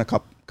things that's gonna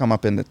come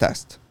up in the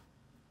test,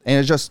 and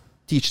I just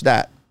teach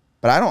that.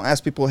 But I don't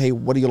ask people, hey,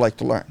 what do you like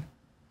to learn?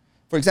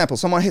 For example,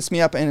 someone hits me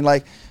up and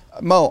like,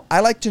 Mo, I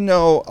like to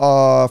know,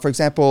 for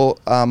example,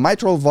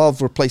 mitral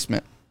valve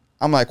replacement.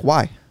 I'm like,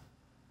 why?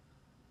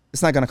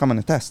 It's not going to come in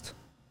the test,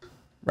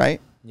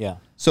 right? Yeah.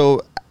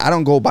 So I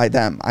don't go by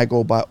them. I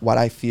go by what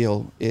I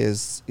feel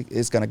is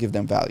going to give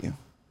them value.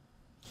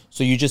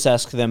 So you just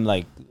ask them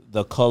like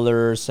the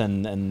colors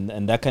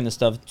and that kind of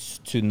stuff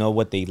to know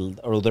what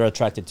they're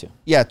attracted to.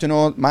 Yeah, to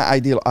know my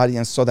ideal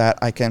audience so that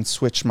I can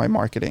switch my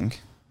marketing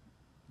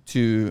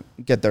to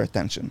get their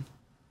attention.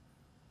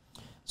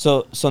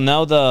 So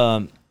now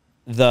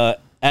the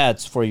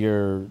ads for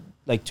your,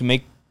 like, to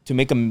make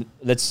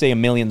let's say $1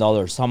 million,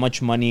 how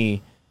much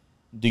money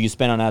do you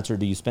spend on ads, or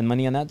do you spend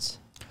money on ads?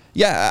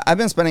 Yeah, I've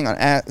been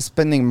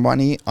spending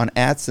money on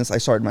ads since I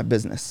started my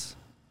business.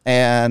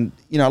 And,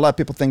 you know, a lot of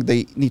people think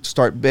they need to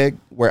start big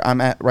where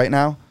I'm at right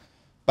now.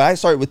 But I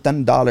started with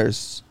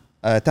 $10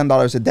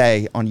 a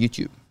day on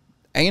YouTube.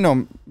 And, you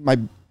know,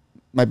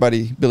 my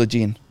buddy, Billy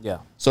Jean. Yeah.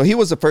 So he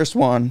was the first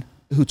one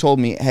who told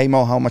me, hey,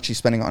 Mo, how much are you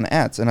spending on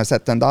ads? And I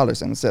said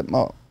 $10. And I said,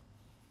 Mo,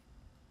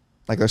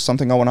 like, there's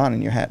something going on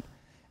in your head.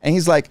 And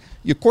he's like,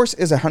 your course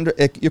is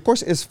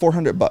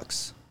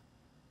 $400.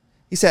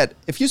 He said,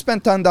 if you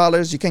spend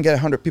 $10, you can get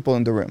 100 people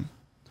in the room.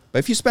 But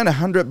if you spend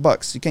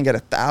 $100, you can get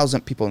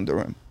 1,000 people in the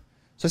room.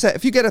 So I said,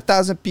 if you get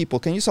 1,000 people,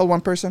 can you sell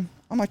one person?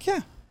 I'm like, yeah.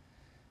 He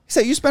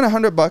said, you spend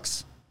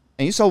 $100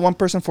 and you sell one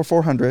person for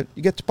 400,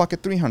 you get to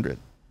pocket 300.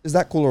 Is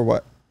that cool or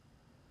what?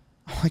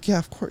 I'm like, yeah,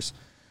 of course.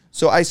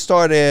 So I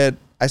started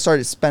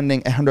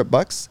spending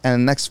 $100, and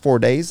in the next 4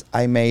 days,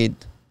 I made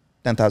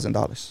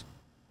 $10,000.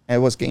 And it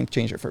was a game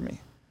changer for me.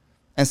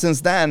 And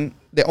since then,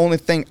 the only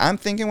thing I'm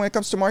thinking when it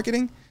comes to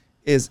marketing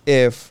is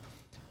if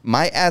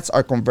my ads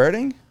are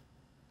converting,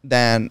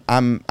 then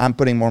I'm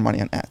putting more money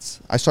on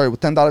ads. I started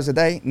with $10 a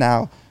day.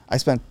 Now I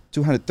spend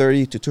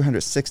 $230,000 to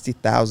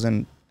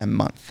 $260,000 a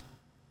month.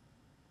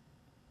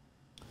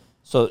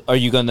 So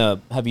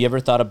have you ever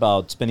thought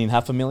about spending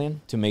 $500,000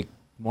 to make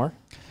more?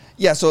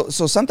 Yeah. So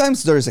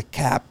sometimes there's a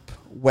cap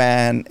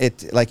when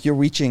you're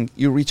reaching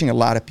a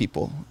lot of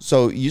people.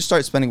 So you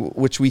start spending,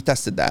 which we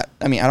tested that.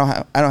 I mean, I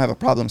don't have a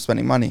problem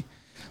spending money,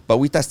 but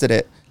we tested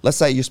it. Let's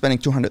say you're spending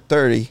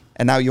 $230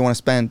 and now you want to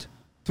spend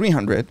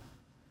 $300.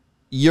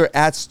 Your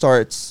ad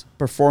starts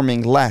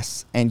performing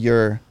less and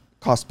your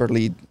cost per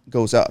lead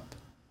goes up.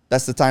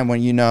 That's the time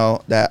when you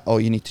know that,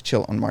 you need to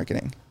chill on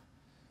marketing.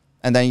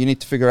 And then you need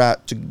to figure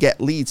out, to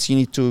get leads, you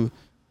need to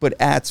put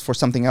ads for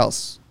something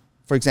else.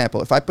 For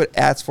example, if I put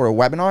ads for a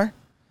webinar,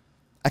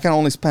 I can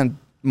only spend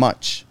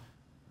much.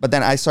 But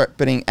then I start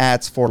putting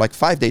ads for like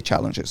 5-day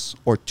challenges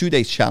or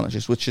 2-day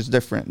challenges, which is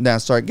different. Then I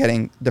start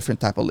getting different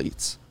type of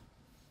leads.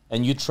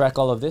 And you track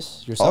all of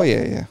this yourself? Oh,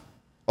 yeah.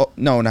 Oh,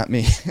 no, not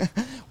me.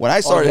 When I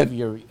started,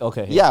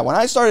 okay. Yeah, when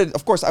I started,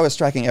 of course, I was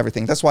tracking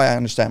everything. That's why I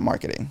understand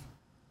marketing.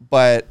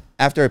 But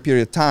after a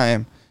period of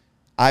time,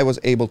 I was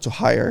able to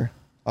hire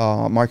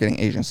marketing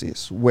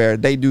agencies where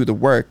they do the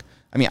work.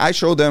 I mean, I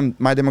show them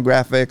my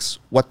demographics,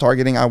 what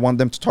targeting I want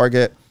them to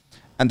target,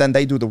 and then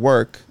they do the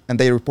work and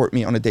they report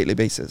me on a daily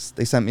basis.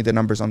 They send me the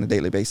numbers on a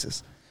daily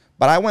basis.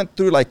 But I went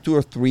through like 2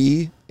 or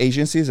 3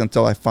 agencies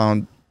until I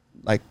found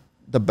like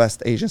the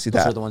best agency.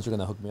 Those are the ones you're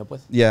going to hook me up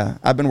with? Yeah.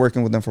 I've been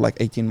working with them for like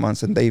 18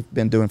 months and they've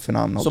been doing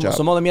phenomenal job.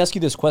 So Mo, let me ask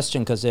you this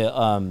question, because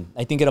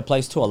I think it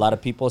applies to a lot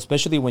of people,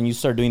 especially when you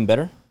start doing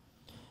better.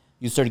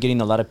 You start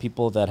getting a lot of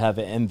people that have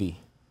envy.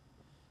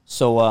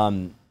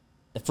 So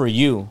for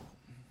you,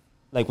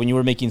 like when you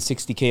were making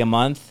 $60K a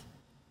month,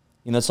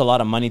 you know, it's a lot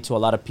of money to a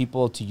lot of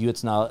people. To you,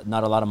 it's not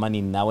a lot of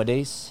money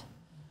nowadays.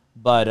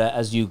 But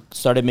as you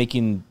started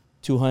making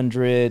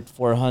 200,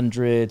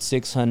 400,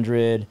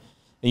 600, and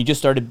you just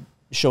started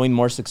showing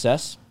more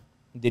success,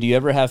 did you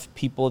ever have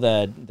people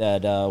that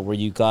where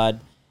you got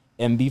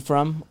envy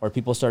from, or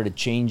people started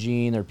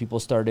changing, or people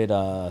started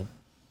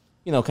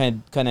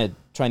kind of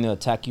trying to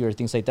attack you or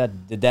things like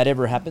that? Did that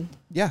ever happen?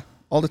 Yeah,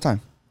 all the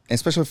time,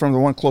 especially from the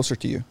one closer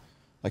to you,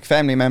 like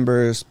family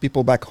members,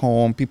 people back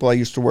home, people I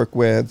used to work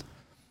with.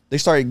 They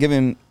started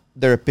giving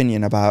their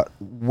opinion about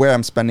where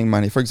I'm spending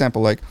money. For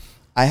example, like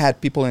I had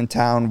people in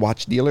town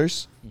watch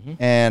dealers,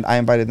 and I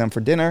invited them for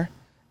dinner.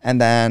 And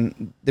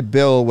then the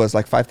bill was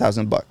like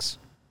 $5,000.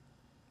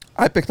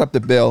 I picked up the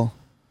bill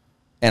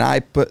and I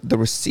put the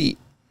receipt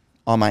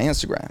on my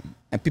Instagram,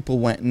 and people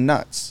went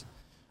nuts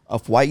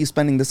of, why are you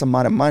spending this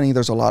amount of money?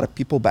 There's a lot of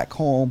people back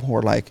home who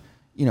are like,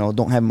 you know,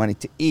 don't have money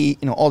to eat,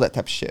 you know, all that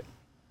type of shit.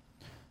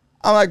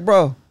 I'm like,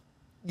 bro,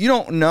 you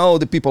don't know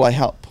the people I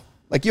help.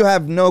 Like, you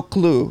have no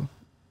clue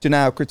to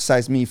now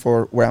criticize me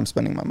for where I'm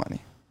spending my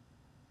money.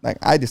 Like,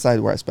 I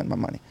decide where I spend my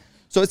money.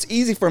 So it's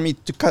easy for me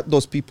to cut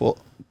those people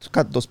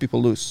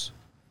loose.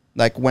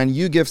 Like, when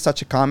you give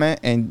such a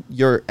comment and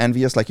you're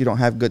envious, like you don't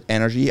have good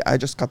energy, I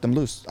just cut them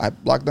loose. I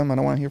block them. I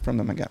don't want to hear from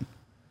them again.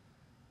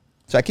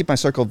 So I keep my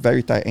circle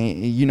very tight.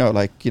 And,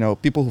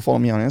 people who follow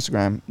me on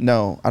Instagram,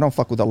 no, I don't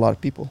fuck with a lot of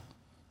people.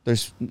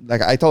 There's,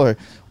 like, I told her,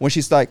 when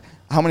she's like,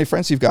 how many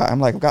friends you've got? I'm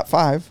like, I've got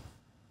 5.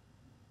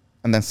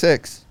 And then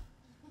 6.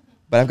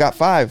 But I've got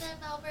 5.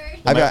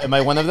 Am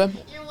I one of them?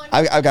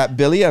 I've got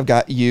Billy, I've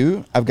got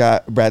you, I've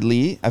got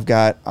Bradley, I've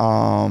got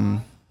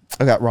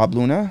Rob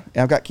Luna,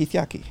 and I've got Keith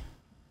Yaki.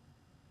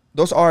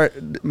 Those are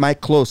my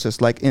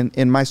closest, like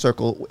in my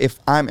circle. If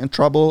I'm in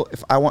trouble,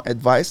 if I want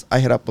advice, I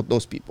hit up with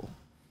those people.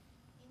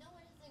 You know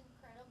what is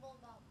incredible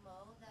about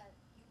Mo? That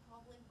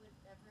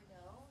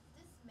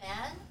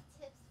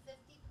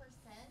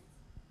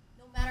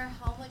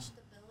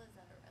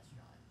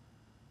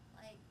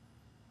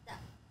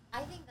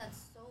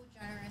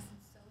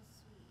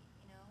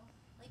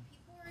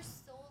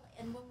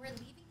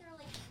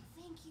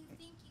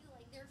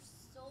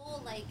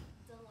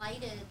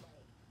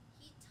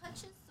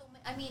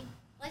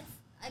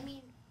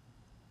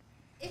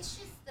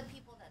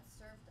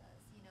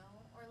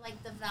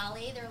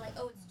valet, they're like,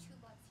 oh, it's $2.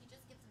 He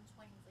just gets them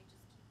 20. He's like,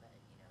 just keep it,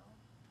 you know.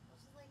 I was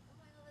just like, oh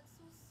my god, that's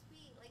so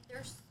sweet. Like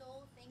they're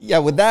so thankful. Yeah,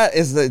 with that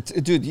is the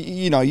dude.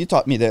 You know, you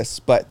taught me this,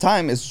 but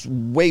time is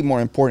way more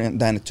important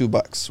than the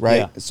 $2, right?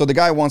 Yeah. So the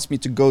guy wants me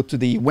to go to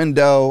the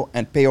window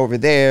and pay over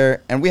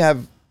there, and we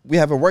have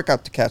a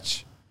workout to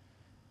catch.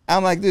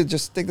 I'm like, dude,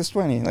 just take this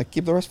 20. Like,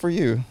 keep the rest for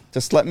you.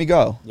 Just let me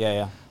go. Yeah,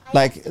 yeah. I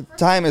like, asked him for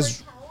time paper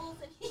is- towels,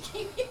 and he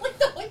gave me like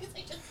the ones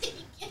I just take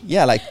it.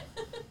 Yeah, like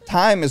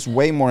time is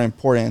way more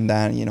important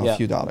than Yeah. a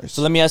few dollars.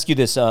 So let me ask you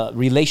this: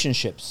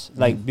 relationships.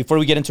 Like before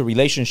we get into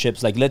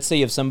relationships, like let's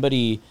say if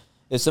somebody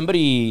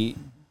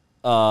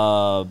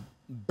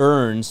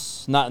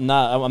burns, I don't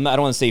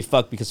want to say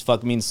fuck because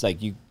fuck means like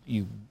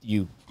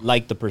you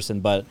like the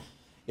person, but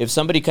if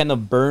somebody kind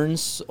of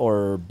burns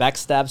or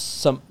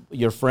backstabs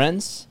your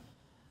friends,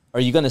 are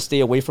you gonna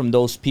stay away from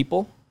those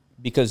people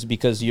because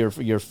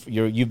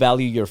you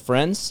value your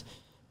friends?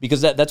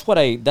 Because that's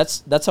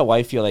how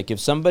I feel. Like if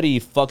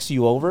somebody fucks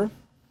you over,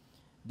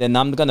 then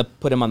I'm gonna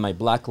put him on my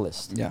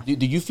blacklist. Yeah.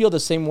 Do you feel the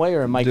same way,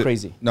 or am I Dude,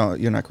 crazy? No,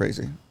 you're not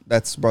crazy.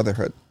 That's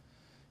brotherhood.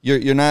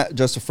 You're not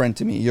just a friend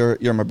to me.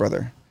 You're my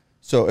brother.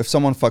 So if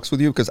someone fucks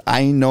with you, because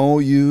I know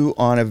you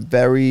on a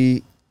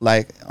very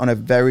I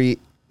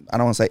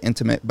don't want to say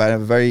intimate, but at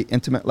a very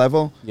intimate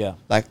level. Yeah.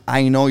 Like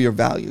I know your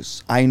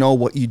values. I know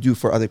what you do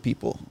for other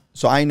people.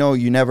 So I know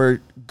you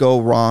never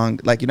go wrong.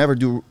 Like you never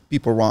do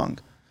people wrong.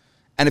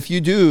 And if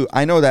you do,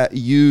 I know that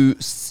you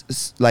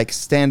like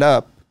stand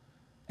up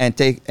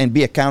and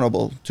be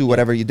accountable to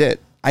whatever you did.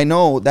 I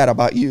know that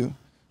about you.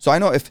 So I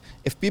know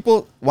if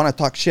people want to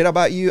talk shit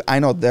about you, I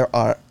know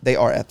they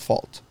are at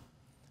fault.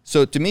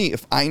 So to me,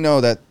 if I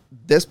know that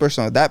this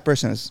person or that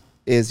person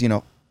is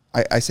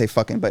I say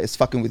fucking, but it's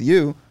fucking with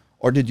you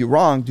or did you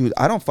wrong, dude,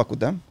 I don't fuck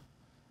with them.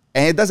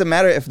 And it doesn't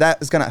matter if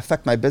that is going to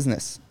affect my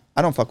business.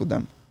 I don't fuck with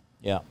them.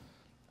 Yeah.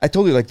 I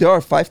told you, like, there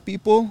are 5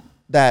 people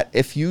that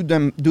if you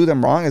do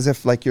them wrong, as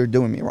if like you're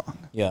doing me wrong.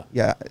 Yeah.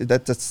 Yeah.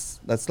 That's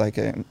like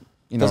a,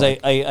 Because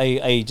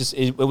I just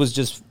it was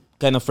just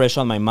kind of fresh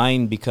on my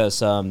mind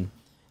because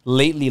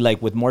lately,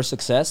 like with more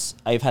success,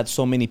 I've had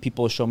so many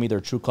people show me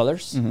their true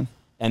colors,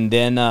 and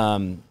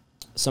then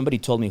somebody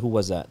told me, who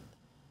was that?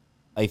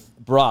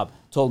 Rob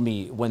told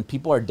me when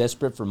people are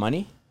desperate for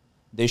money,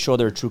 they show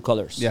their true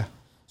colors. Yeah.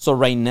 So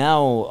right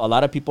now, a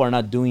lot of people are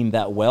not doing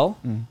that well,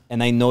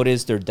 and I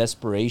noticed their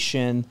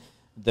desperation,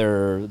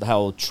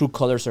 how true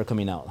colors are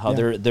coming out, how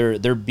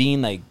they're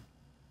being like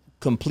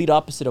complete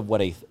opposite of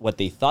what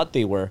they thought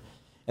they were.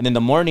 And in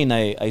the morning,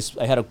 I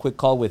had a quick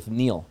call with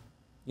Neil.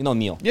 You know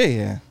Neil?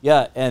 Yeah.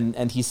 Yeah,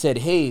 and he said,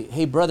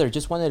 hey brother,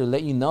 just wanted to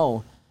let you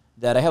know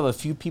that I have a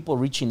few people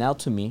reaching out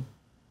to me,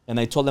 and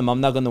I told them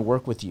I'm not going to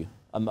work with you.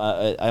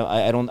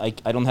 I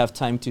don't have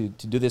time to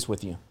do this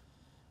with you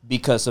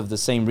because of the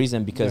same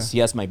reason, because he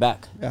has my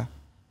back. Yeah.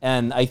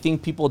 And I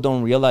think people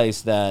don't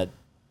realize that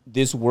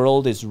this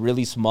world is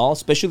really small,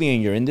 especially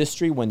in your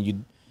industry.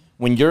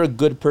 When you're a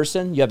good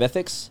person, you have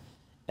ethics,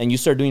 and you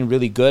start doing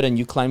really good and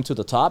you climb to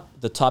the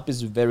top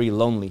is very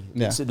lonely.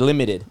 Yeah. It's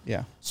limited.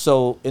 Yeah.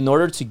 So in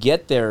order to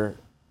get there,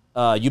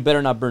 you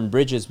better not burn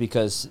bridges,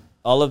 because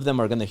all of them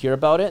are going to hear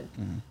about it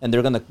and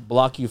they're going to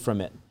block you from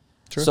it.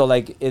 True. So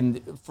like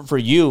for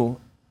you,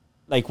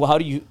 like what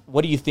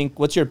do you think,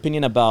 what's your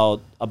opinion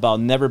about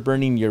never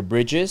burning your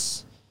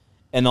bridges,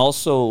 and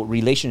also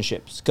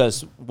relationships?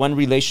 Because one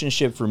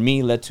relationship for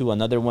me led to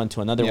another one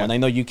to another one. I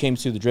know you came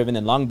to the Driven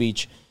in Long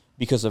Beach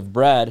because of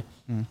Brad,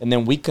 and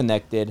then we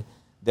connected.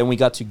 Then we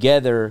got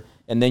together,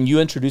 and then you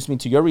introduced me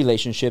to your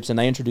relationships,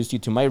 and I introduced you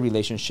to my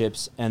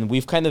relationships, and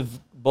we've kind of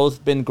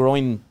both been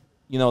growing,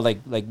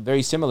 like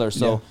very similar.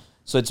 So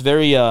it's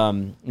very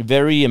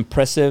very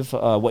impressive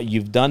what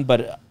you've done.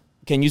 But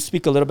can you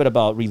speak a little bit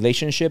about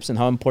relationships and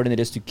how important it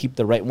is to keep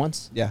the right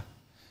ones? Yeah.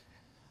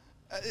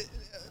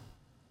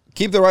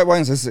 Keep the right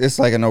ones is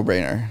like a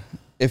no-brainer.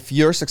 If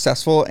you're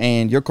successful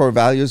and your core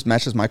values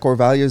matches my core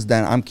values,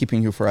 then I'm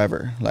keeping you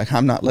forever. Like,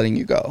 I'm not letting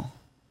you go.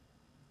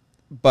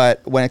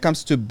 But when it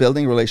comes to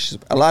building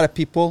relationships, a lot of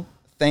people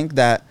think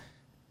that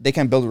they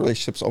can build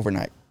relationships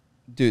overnight.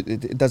 Dude,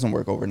 it doesn't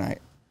work overnight.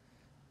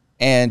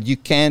 And you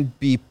can't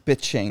be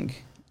pitching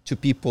to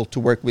people to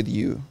work with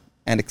you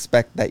and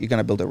expect that you're going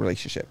to build a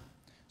relationship.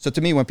 So to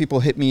me, when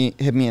people hit me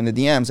in the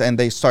DMs and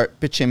they start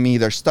pitching me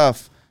their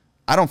stuff,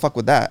 I don't fuck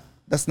with that.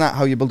 That's not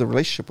how you build a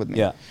relationship with me.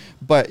 Yeah.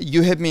 But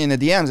you hit me in the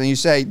DMs and you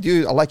say,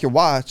 dude, I like your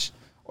watch,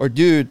 or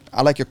dude,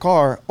 I like your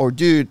car, or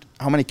dude,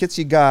 how many kids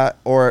you got,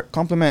 or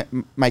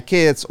compliment my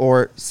kids,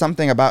 or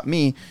something about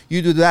me.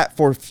 You do that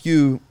for a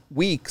few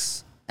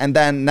weeks, and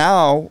then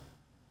now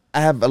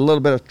I have a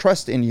little bit of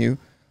trust in you.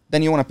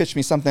 Then you want to pitch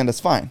me something, that's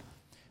fine.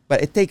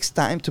 But it takes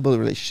time to build a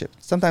relationship.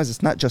 Sometimes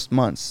it's not just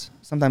months.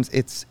 Sometimes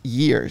it's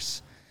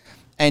years.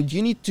 And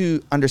you need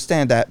to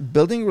understand that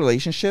building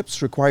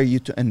relationships require you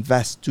to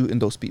invest too in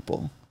those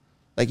people.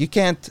 Like, you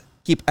can't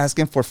keep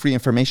asking for free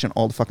information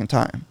all the fucking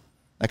time.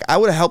 Like, I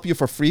would help you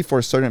for free for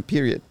a certain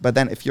period, but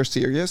then if you're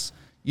serious,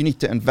 you need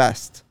to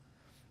invest.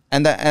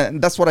 And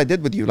that's what I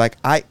did with you. Like,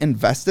 I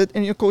invested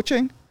in your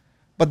coaching,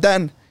 but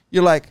then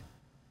you're like,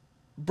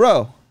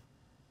 bro,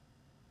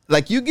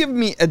 Like, you give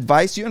me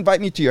advice, you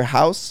invite me to your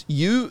house,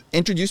 you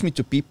introduce me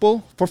to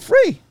people for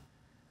free.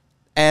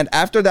 And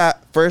after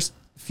that first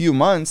few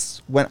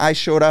months, when I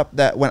showed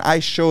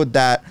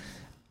that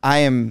I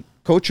am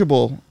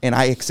coachable and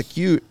I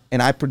execute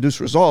and I produce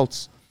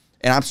results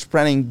and I'm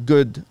spreading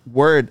good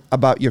word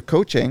about your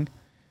coaching,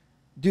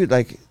 dude,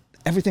 like,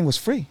 everything was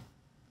free.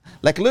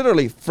 Like,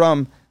 literally,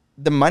 from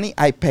the money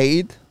I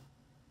paid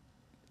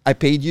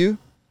you.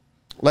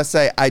 Let's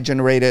say I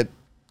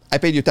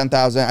paid you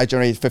 10,000, I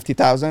generated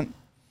 50,000.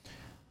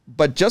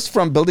 But just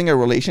from building a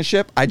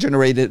relationship, I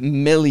generated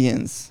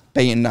millions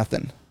paying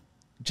nothing.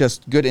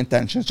 Just good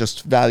intentions,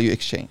 just value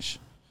exchange.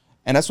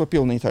 And that's what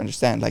people need to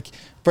understand. Like,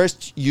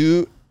 first,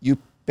 you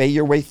pay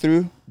your way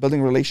through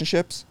building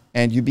relationships,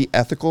 and you be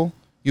ethical,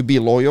 you be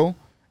loyal.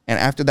 And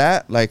after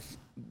that, like,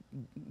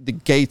 the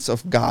gates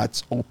of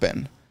God's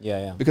open.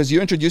 Yeah. Because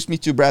you introduced me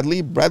to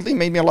Bradley. Bradley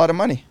made me a lot of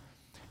money.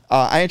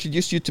 I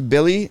introduced you to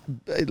Billy.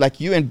 Like,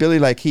 you and Billy,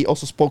 like, he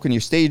also spoke on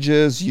your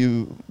stages,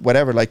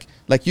 whatever. Like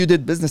you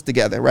did business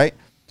together, right?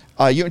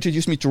 You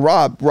introduced me to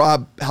Rob.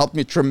 Rob helped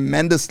me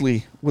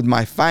tremendously with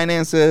my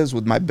finances,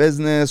 with my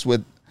business,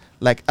 with,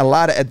 like, a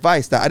lot of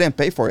advice that I didn't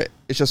pay for it.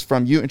 It's just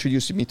from you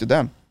introducing me to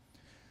them.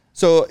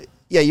 So,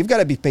 yeah, you've got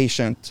to be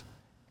patient.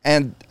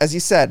 And as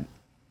you said,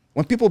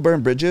 when people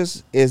burn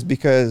bridges is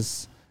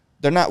because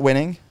they're not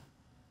winning.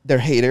 They're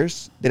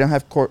haters. They don't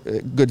have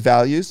good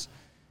values.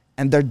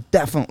 And they're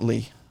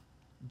definitely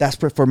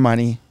desperate for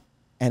money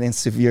and in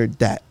severe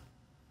debt.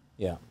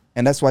 Yeah.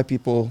 And that's why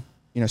people,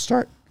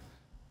 start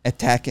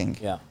attacking,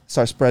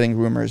 start spreading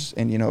rumors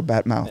and,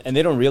 bad mouth. And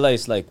they don't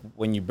realize, like,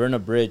 when you burn a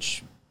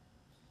bridge,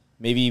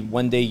 maybe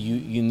one day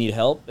you need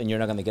help and you're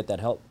not going to get that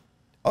help.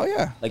 Oh,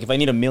 yeah. Like, if I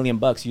need $1 million,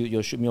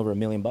 you'll shoot me over $1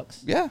 million.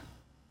 Yeah.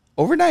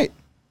 Overnight.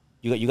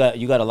 You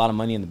got a lot of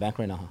money in the bank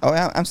right now, huh? Oh,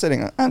 yeah, I'm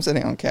sitting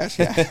on cash.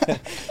 Yeah.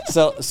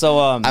 So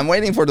I'm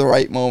waiting for the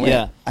right moment.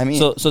 Yeah. I mean,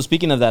 so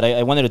speaking of that,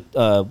 I wanted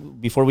to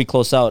before we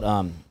close out,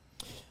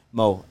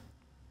 Mo.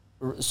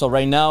 So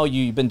right now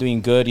you've been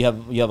doing good. You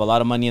have a lot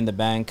of money in the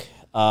bank.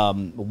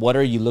 What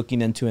are you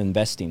looking into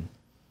investing?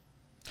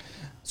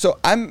 So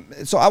I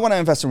want to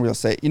invest in real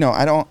estate.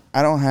 I don't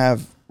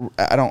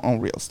own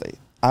real estate.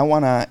 I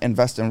want to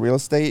invest in real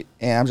estate,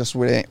 and I'm just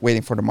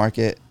waiting for the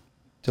market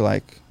to,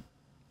 like,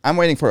 I'm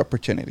waiting for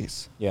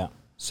opportunities. Yeah.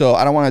 So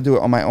I don't want to do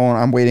it on my own.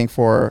 I'm waiting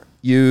for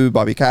you,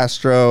 Bobby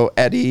Castro,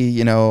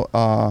 Eddie,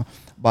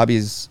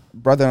 Bobby's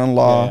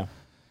brother-in-law. Yeah.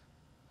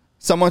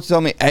 Someone to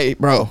tell me, hey,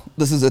 bro,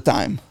 this is the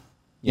time.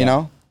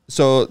 Yeah.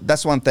 So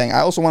that's one thing. I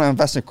also want to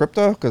invest in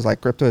crypto because, like,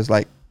 crypto is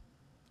like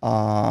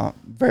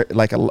very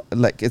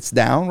like it's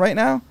down right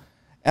now,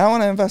 and I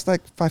want to invest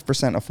like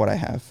 5% of what I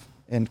have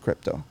in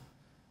crypto,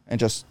 and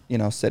just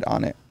sit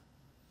on it.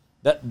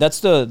 That's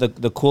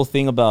the cool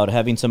thing about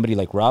having somebody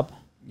like Rob.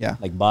 Yeah.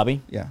 Like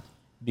Bobby. Yeah.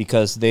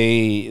 Because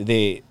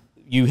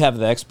you have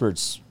the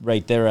experts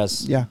right there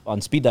on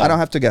speed dial. I don't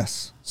have to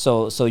guess.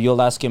 So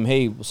you'll ask him,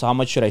 hey, so how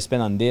much should I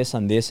spend on this,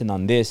 and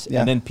on this? Yeah.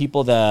 And then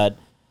people that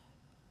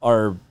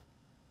burn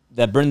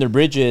their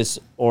bridges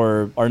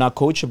or are not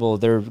coachable,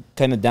 they're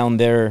kind of down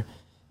there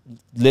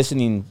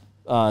listening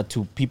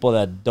to people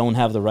that don't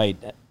have the right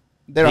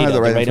They don't have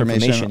the right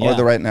information or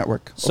the right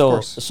network.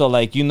 So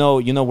like you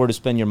know where to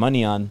spend your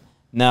money on.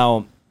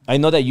 Now I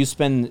know that you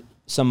spend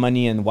some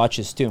money in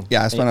watches too.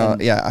 Yeah,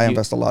 I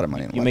invest a lot of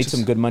money in watches. You made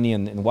some good money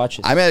in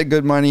watches. I made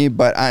good money,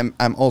 but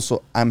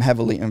I'm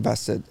heavily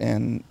invested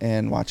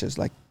in watches,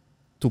 like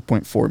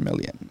 $2.4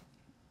 million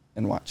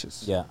in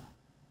watches. Yeah.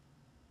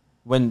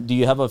 When do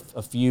you have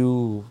a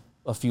few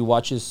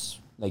watches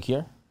like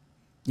here?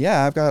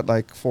 Yeah, I've got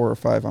like 4 or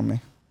 5 on me.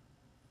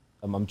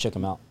 I'm check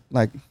them out.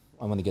 Like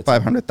I'm gonna get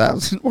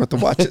 500,000 worth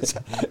of watches.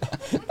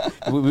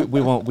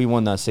 we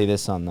won't say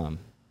this on the.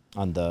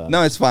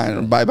 No, it's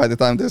fine. By the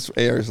time this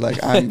airs, like,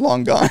 I'm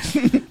long gone.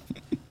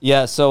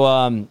 Yeah. So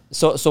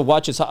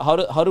watches.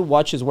 How do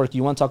watches work?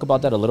 You want to talk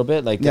about that a little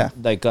bit? Like, yeah.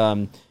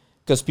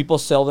 Because people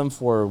sell them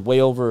for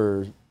way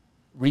over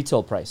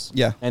retail price.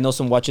 Yeah. I know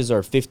some watches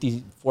are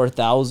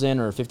 54,000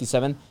 or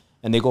 57,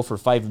 and they go for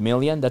 5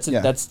 million. That's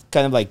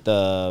kind of like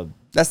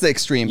that's the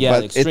extreme. Yeah, but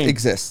the extreme. It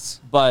exists.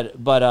 But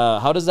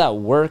how does that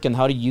work, and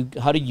how do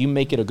you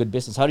make it a good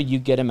business? How do you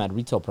get them at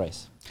retail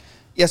price?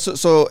 Yeah,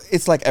 so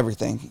it's like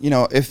everything.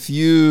 If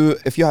you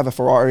have a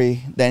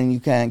Ferrari, then you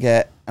can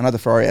get another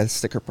Ferrari at a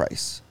sticker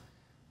price,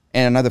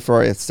 and another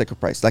Ferrari at a sticker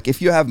price. Like,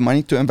 if you have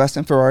money to invest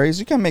in Ferraris,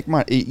 you can make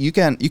money. You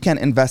can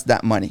invest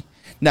that money.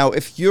 Now,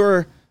 if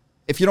you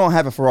don't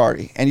have a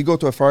Ferrari and you go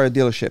to a Ferrari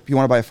dealership, you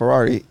want to buy a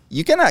Ferrari,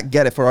 you cannot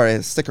get a Ferrari at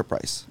a sticker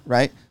price,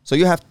 right? So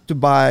you have to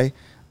buy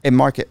a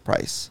market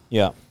price.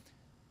 Yeah.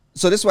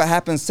 So this is what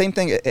happens. Same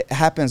thing it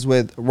happens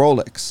with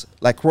Rolex.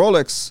 Like,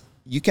 Rolex,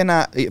 you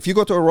cannot, if you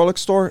go to a Rolex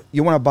store,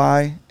 you want to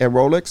buy a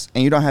Rolex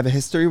and you don't have a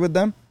history with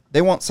them,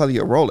 they won't sell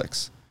you a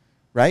Rolex,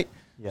 right?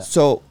 Yeah.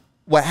 So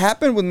what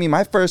happened with me,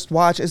 my first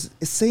watch is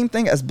the same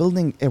thing as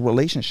building a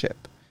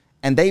relationship.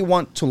 And they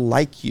want to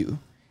like you,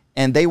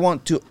 and they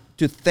want to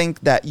think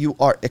that you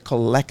are a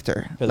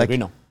collector.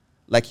 Pellegrino.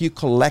 Like you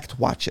collect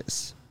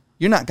watches.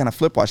 you're not gonna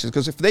flip watches,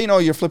 because if they know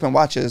you're flipping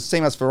watches,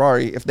 same as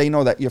Ferrari, if they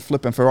know that you're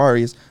flipping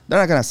Ferraris, they're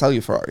not gonna sell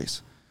you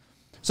Ferraris.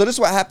 So this is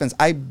what happens.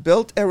 I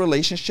built a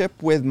relationship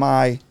with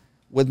my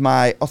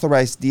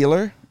authorized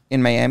dealer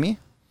in Miami,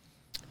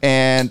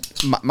 and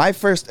my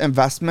first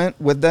investment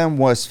with them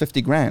was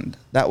 $50,000.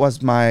 That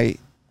was my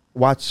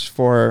watch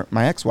for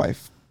my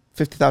ex-wife,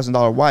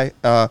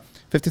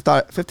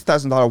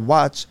 $50,000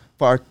 watch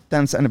for our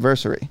 10th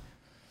anniversary.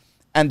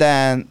 And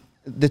then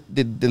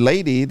the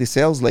lady, the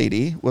sales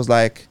lady, was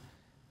like,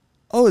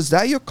 "Oh, is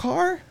that your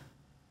car?"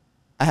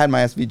 I had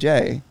my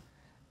SVJ.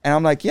 And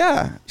I'm like,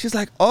 "Yeah." She's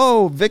like,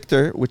 "Oh,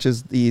 Victor," which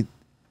is the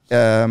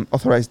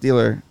authorized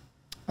dealer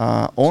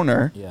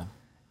owner. Yeah.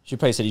 She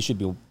probably said you should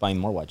be buying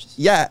more watches.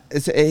 Yeah.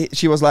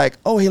 She was like,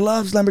 "Oh, he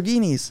loves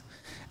Lamborghinis."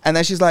 And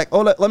then she's like,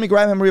 "Oh, let me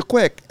grab him real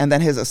quick." And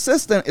then his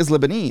assistant is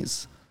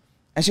Lebanese.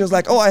 And she was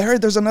like, "Oh, I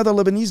heard there's another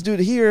Lebanese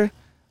dude here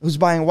who's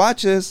buying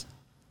watches."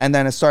 And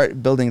then I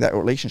started building that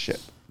relationship.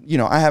 You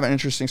know, I have an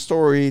interesting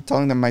story,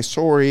 telling them my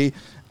story.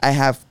 I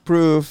have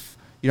proof.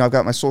 You know, I've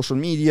got my social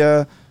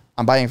media.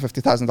 I'm buying a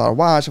 $50,000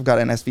 watch. I've got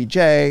an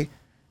SVJ.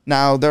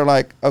 Now they're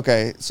like,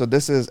 okay, so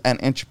this is an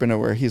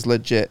entrepreneur. He's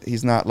legit.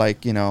 He's not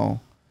like, you know,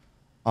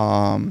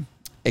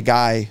 a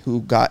guy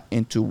who got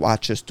into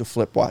watches to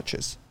flip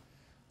watches.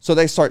 So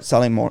they start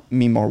selling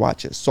me more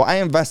watches. So I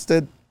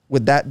invested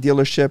with that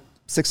dealership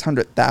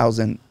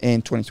 $600,000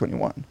 in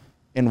 2021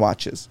 in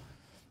watches.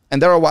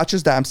 And there are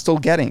watches that I'm still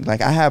getting.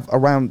 Like I have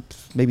around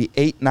maybe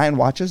 8-9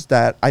 watches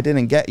that I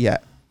didn't get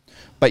yet.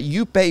 But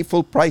you pay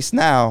full price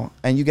now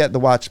and you get the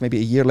watch maybe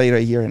a year later,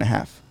 a year and a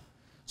half.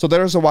 So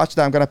there's a watch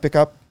that I'm going to pick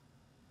up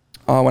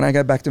when I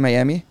get back to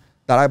Miami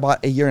that I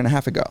bought a year and a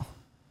half ago.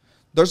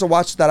 There's a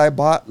watch that I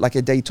bought, like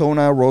a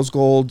Daytona rose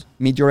gold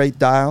meteorite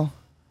dial.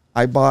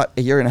 I bought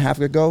a year and a half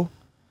ago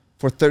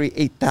for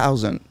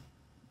 $38,000.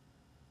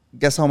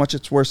 Guess how much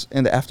it's worth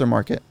in the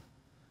aftermarket?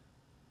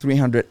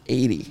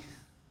 $380,000.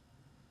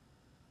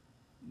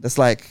 That's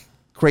like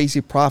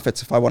crazy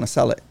profits if I want to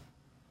sell it.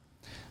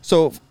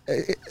 So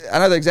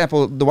another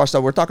example, the watch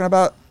that we're talking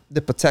about,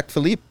 the Patek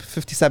Philippe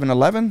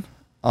 5711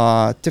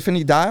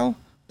 Tiffany dial.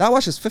 That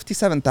watch is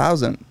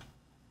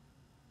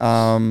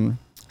 $57,000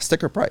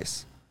 sticker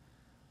price.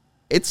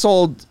 It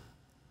sold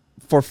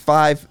for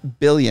 $5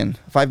 million,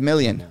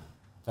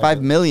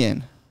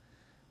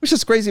 which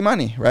is crazy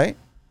money, right?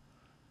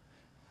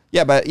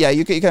 Yeah, but yeah,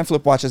 you can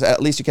flip watches.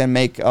 At least you can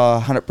make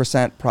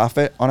 100%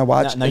 profit on a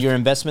watch. Now your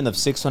investment of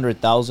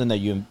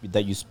 $600,000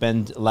 that you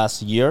spent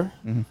last year,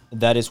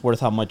 that is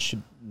worth how much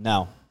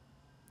now?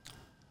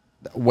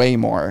 Way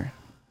more,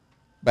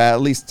 but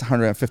at least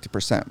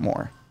 150%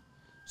 more.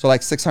 So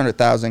like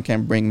 600,000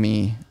 can bring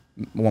me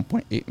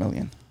 1.8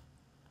 million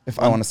if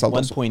I want to sell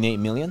those. 1.8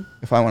 million.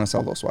 If I want to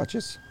sell those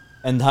watches.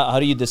 And how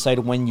do you decide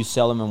when you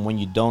sell them and when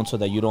you don't, so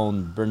that you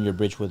don't burn your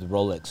bridge with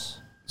Rolex?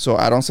 So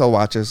I don't sell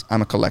watches.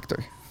 I'm a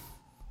collector.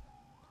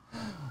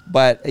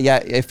 But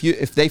yeah,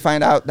 if they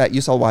find out that you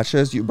sell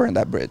watches, you burn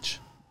that bridge.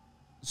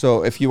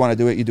 So if you want to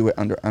do it, you do it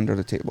under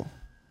the table.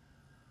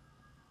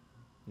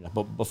 Yeah,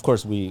 but of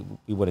course we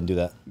wouldn't do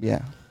that.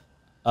 Yeah.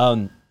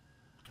 To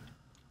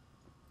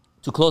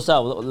close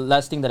out,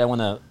 last thing that I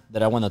wanna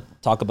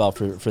talk about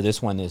for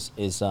this one is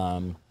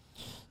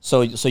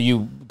so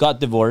you got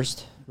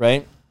divorced,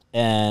 right?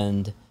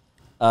 And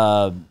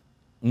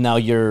now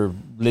you're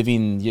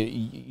living.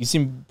 You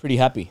seem pretty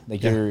happy.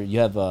 Like you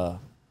have a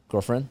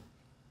girlfriend.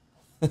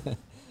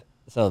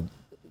 So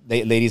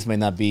ladies might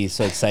not be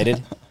so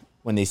excited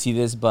when they see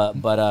this, but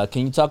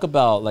can you talk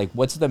about like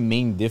what's the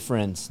main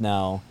difference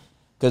now?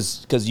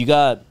 Because you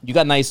got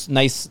nice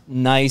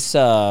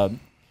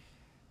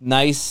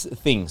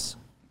things,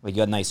 like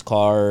you got nice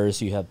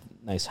cars, you have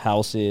nice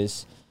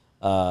houses,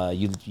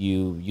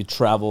 you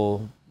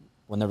travel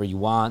whenever you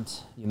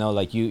want, you know,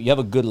 like you have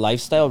a good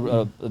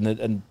lifestyle,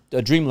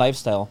 a dream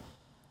lifestyle,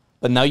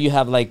 but now you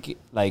have like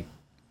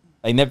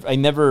I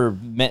never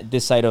met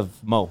this side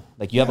of Mo.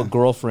 Like you have a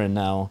girlfriend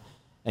now,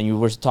 and you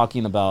were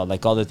talking about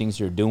like all the things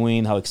you're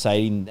doing, how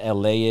exciting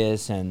LA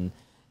is, and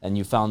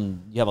you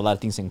found you have a lot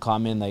of things in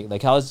common.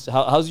 Like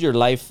how's your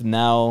life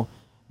now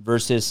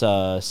versus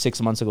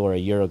 6 months ago or a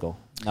year ago?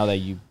 Now that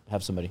you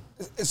have somebody.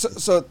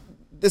 So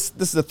this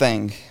is the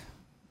thing,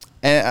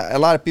 and a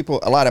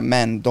lot of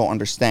men don't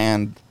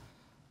understand.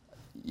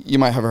 You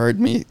might have heard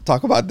me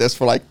talk about this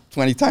for like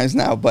 20 times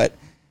now, but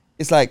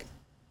it's like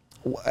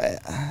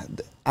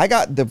I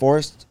got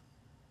divorced.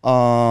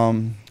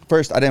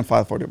 First, I didn't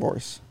file for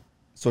divorce,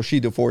 so she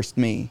divorced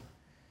me.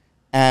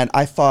 And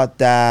I thought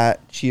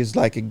that she's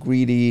like a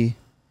greedy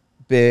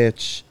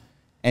bitch,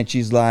 and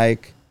she's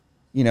like,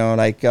 you know,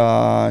 like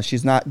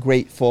she's not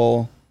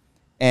grateful.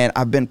 And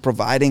I've been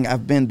providing,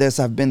 I've been this,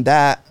 I've been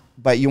that,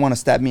 but you want to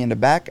stab me in the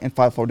back and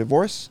file for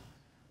divorce?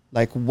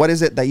 Like, what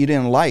is it that you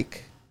didn't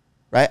like,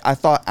 right? I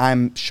thought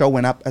I'm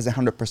showing up as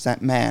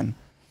 100% man.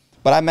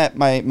 But I met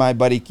my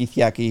buddy Keith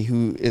Yaki,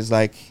 who has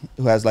like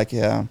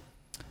a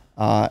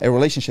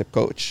relationship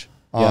coach.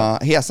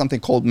 He has something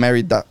called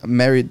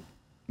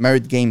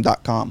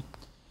marriedgame.com.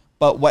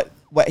 But what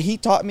he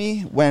taught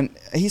me, when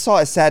he saw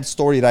a sad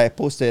story that I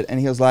posted, and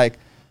he was like,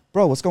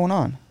 bro, what's going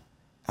on?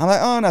 I'm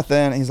like, oh, nothing.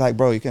 And he's like,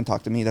 bro, you can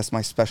talk to me. That's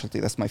my specialty.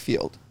 That's my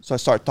field. So I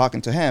started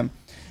talking to him.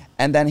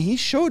 And then he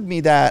showed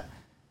me that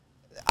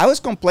I was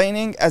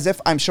complaining as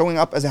if I'm showing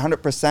up as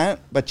 100%,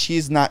 but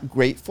she's not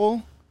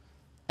grateful.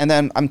 And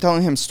then I'm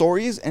telling him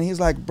stories, and he's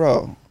like,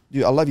 bro,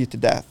 dude, I love you to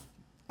death.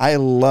 I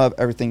love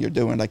everything you're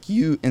doing. Like,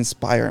 you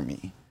inspire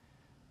me.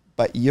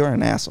 But you're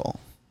an asshole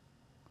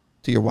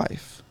to your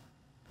wife.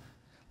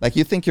 Like,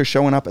 you think you're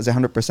showing up as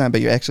 100%,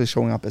 but you're actually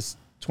showing up as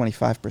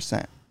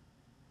 25%.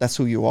 That's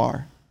who you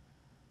are.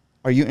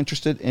 Are you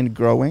interested in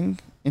growing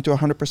into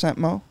 100%,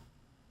 Mo?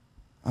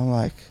 I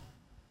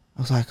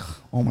was like,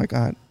 oh my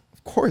God,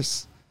 of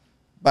course.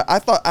 But I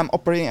thought I'm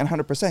operating at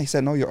 100%. He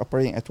said, no, you're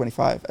operating at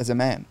 25 as a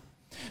man.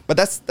 But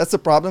that's the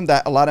problem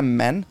that a lot of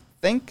men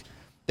think.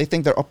 They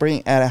think they're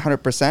operating at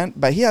 100%,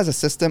 but he has a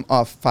system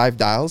of 5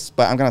 dials,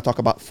 but I'm going to talk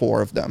about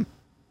 4 of them.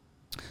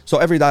 So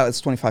every dial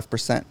is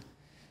 25%.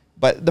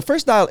 But the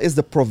first dial is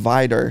the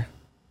provider,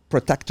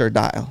 protector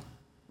dial,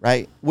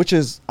 right? Which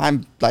is,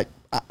 I'm like,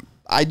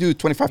 I do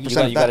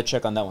 25%. You got to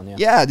check on that one, yeah.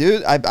 Yeah,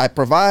 dude. I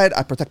provide,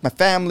 I protect my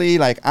family.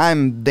 Like,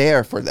 I'm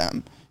there for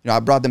them. You know, I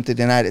brought them to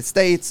the United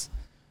States.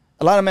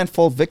 A lot of men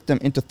fall victim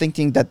into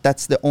thinking that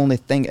that's the only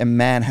thing a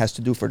man has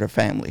to do for their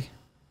family,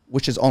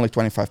 which is only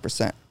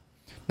 25%.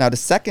 Now, the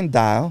second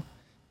dial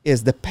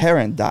is the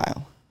parent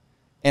dial.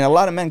 And a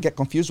lot of men get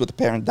confused with the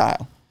parent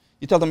dial.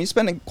 You tell them you're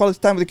spending quality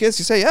time with the kids.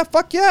 You say, yeah,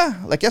 fuck yeah.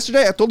 Like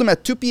yesterday, I told them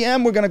at 2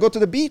 p.m. we're going to go to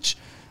the beach.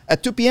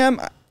 At 2 p.m.,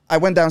 I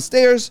went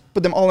downstairs,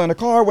 put them all in a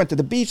car, went to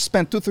the beach,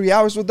 spent 2-3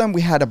 hours with them.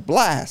 We had a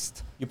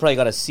blast. You probably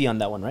got a C on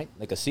that one, right?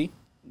 Like a C?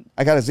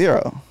 I got a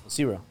 0.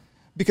 0.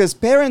 Because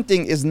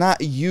parenting is not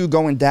you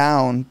going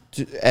down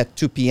at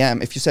 2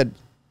 p.m. If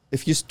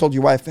you told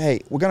your wife,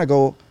 hey, we're going to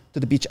go to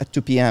the beach at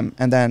 2 p.m.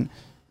 and then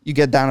you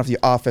get down of the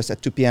office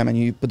at 2 p.m. and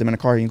you put them in a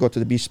car and you go to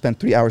the beach, spend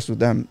 3 hours with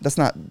them. That's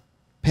not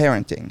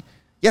parenting.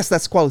 Yes,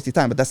 that's quality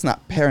time, but that's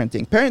not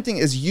parenting. Parenting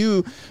is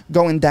you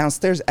going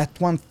downstairs at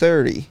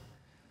 1:30.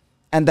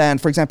 And then,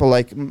 for example,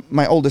 like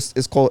my oldest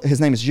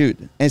his name is Jude.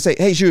 And you say,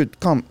 hey, Jude,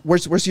 come,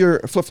 where's your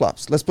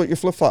flip-flops? Let's put your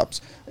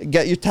flip-flops.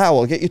 Get your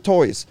towel, get your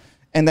toys.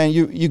 And then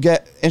you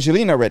get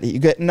Angelina ready. You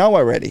get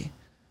Noah ready.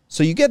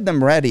 So you get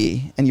them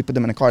ready and you put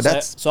them in a car.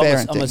 That's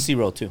parenting. I'm a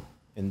 0 too.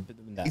 In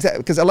that. Exactly,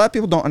 because a lot of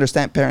people don't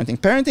understand parenting.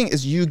 Parenting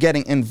is you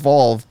getting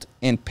involved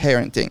in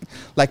parenting,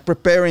 like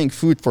preparing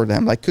food for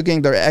them, like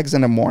cooking their eggs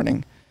in the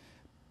morning.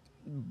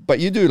 But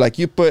you do, like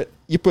you put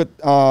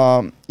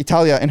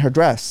Italia in her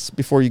dress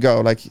before you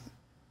go. Like,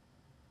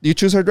 do you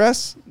choose her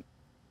dress?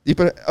 You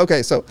put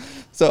okay. So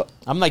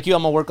I'm like you.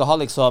 I'm a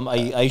workaholic, so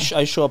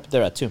I show up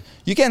there at 2.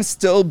 You can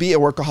still be a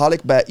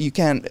workaholic, but you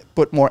can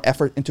put more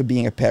effort into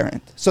being a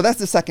parent. So that's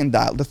the second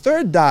dial. The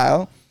third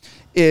dial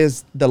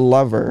is the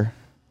lover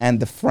and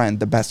the friend,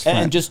 the best friend.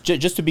 And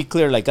just to be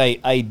clear, like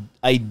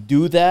I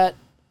do that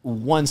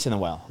once in a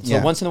while. So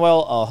once in a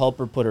while, I'll help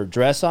her put her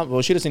dress on.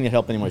 Well, she doesn't need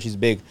help anymore. She's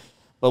big.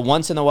 But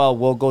once in a while,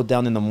 we'll go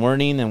down in the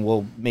morning and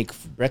we'll make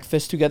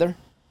breakfast together.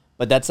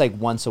 But that's like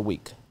once a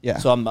week. Yeah.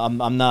 So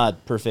I'm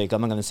not perfect. I'm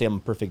not gonna say I'm a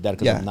perfect dad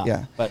because I'm not.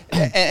 Yeah. But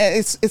and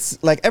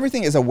it's like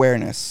everything is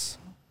awareness,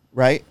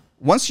 right?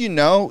 Once you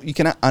know, you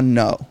cannot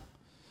unknow.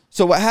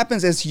 So what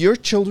happens is your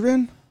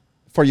children,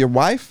 for your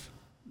wife,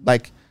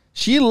 like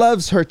she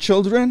loves her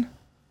children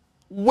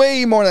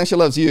way more than she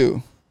loves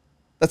you.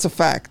 That's a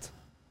fact.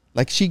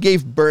 Like she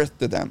gave birth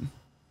to them.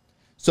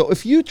 So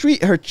if you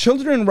treat her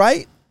children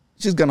right,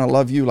 she's gonna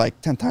love you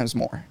like 10 times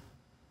more.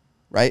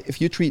 Right?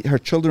 If you treat her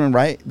children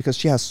right, because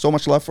she has so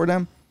much love for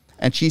them,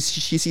 and she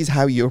sees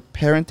how you're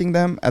parenting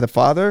them as a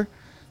father,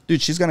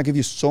 dude, she's gonna give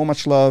you so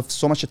much love,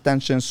 so much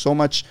attention, so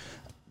much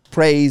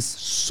praise,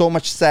 so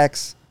much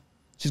sex.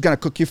 She's gonna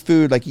cook you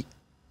food, like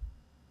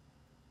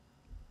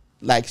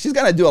she's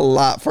gonna do a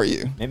lot for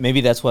you.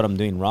 maybe that's what I'm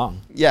doing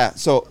wrong. Yeah.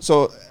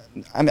 So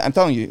I'm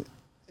telling you,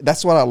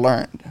 that's what I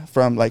learned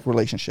from like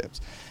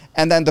relationships.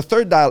 And then the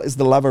third dial is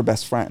the lover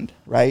best friend,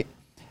 right?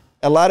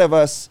 A lot of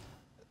us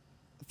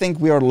think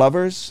we are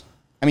lovers.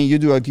 I mean, you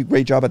do a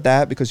great job at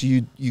that because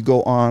you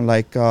go on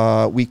like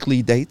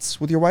weekly dates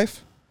with your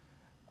wife.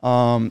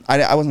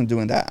 I wasn't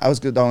doing that. I was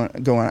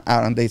going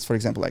out on dates, for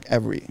example, like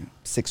every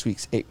 6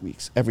 weeks, 8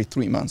 weeks, every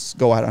 3 months,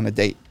 go out on a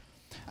date.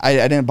 I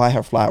didn't buy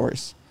her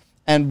flowers.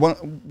 And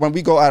when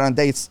we go out on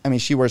dates, I mean,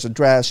 she wears a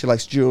dress, she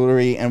likes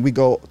jewelry, and we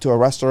go to a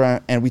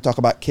restaurant and we talk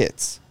about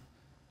kids.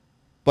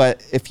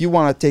 But if you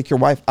want to take your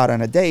wife out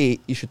on a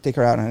date, you should take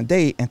her out on a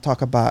date and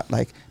talk about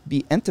like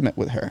be intimate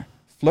with her.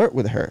 Flirt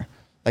with her.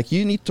 Like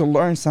you need to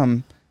learn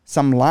some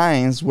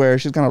lines where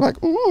she's gonna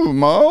like, ooh,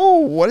 Mo,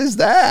 what is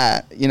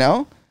that? You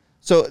know?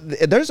 So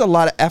there's a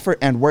lot of effort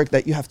and work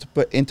that you have to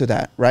put into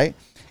that, right?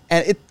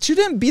 And it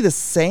shouldn't be the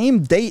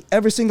same date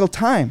every single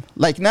time.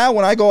 Like now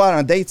when I go out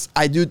on dates,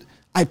 I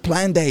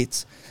plan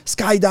dates.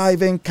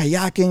 Skydiving,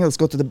 kayaking, let's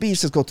go to the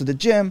beach, let's go to the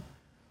gym.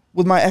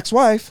 With my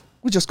ex-wife,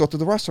 we just go to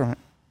the restaurant.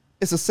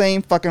 It's the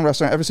same fucking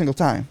restaurant every single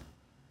time.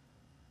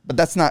 But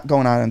that's not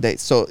going out on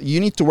dates. So you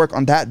need to work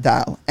on that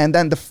dial. And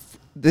then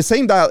the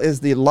same dial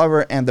is the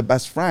lover and the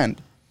best friend.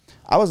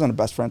 I wasn't a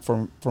best friend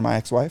for my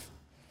ex-wife.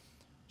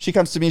 She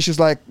comes to me. She's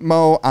like,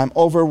 Mo, I'm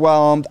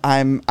overwhelmed.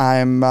 I'm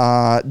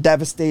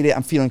devastated.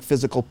 I'm feeling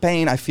physical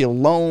pain. I feel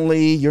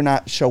lonely. You're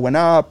not showing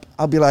up.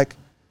 I'll be like,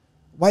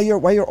 why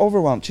you're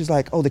overwhelmed? She's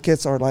like, oh, the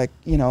kids are like,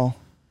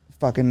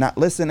 fucking not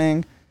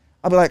listening.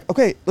 I'll be like,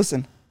 okay,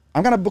 listen,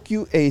 I'm gonna book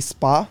you a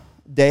spa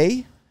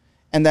day,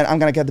 and then I'm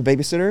gonna get the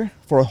babysitter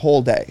for a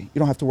whole day. You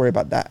don't have to worry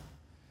about that.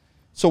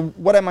 So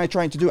what am I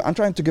trying to do? I'm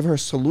trying to give her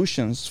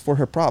solutions for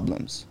her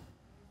problems.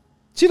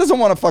 She doesn't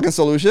want a fucking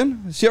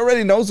solution. She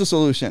already knows the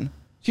solution.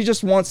 She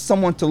just wants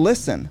someone to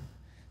listen.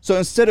 So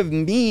instead of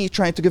me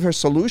trying to give her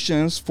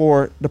solutions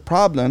for the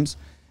problems,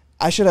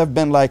 I should have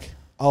been like,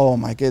 oh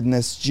my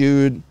goodness,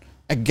 Jude,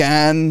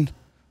 again,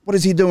 what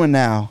is he doing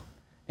now?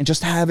 And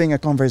just having a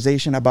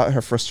conversation about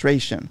her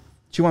frustration.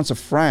 She wants a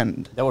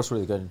friend. That was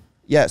really good.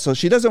 Yeah, so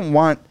she doesn't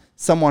want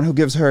someone who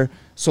gives her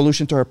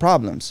solution to her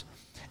problems.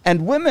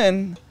 And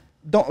women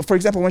don't, for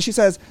example, when she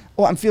says,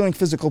 oh, I'm feeling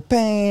physical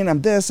pain,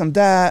 I'm this, I'm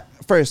that.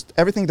 First,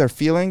 everything they're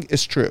feeling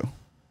is true.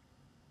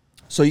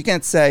 So you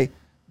can't say,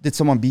 did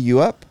someone beat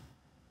you up?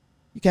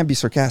 You can't be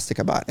sarcastic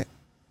about it.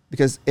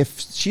 Because if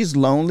she's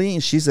lonely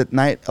and she's at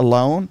night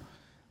alone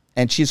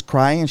and she's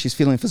crying and she's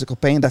feeling physical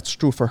pain, that's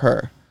true for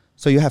her.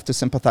 So you have to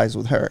sympathize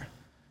with her.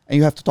 And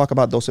you have to talk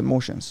about those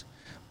emotions.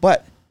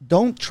 But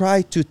don't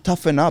try to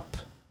toughen up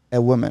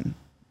a woman.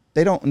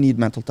 They don't need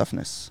mental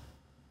toughness.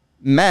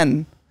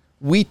 Men,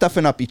 we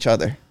toughen up each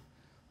other.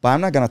 But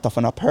I'm not going to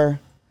toughen up her.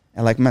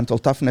 And like mental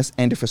toughness,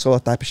 Andy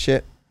Frisella type of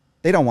shit,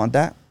 they don't want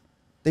that.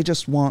 They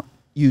just want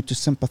you to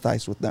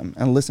sympathize with them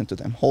and listen to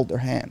them, hold their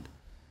hand.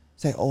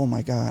 Say, oh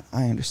my God,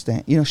 I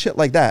understand. Shit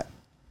like that.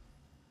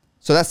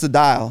 So that's the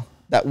dial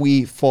that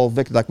we fall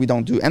victim, like we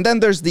don't do. And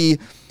then there's the,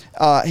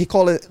 he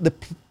called it the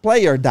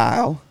player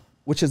dial,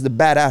 which is the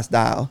badass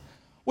dial,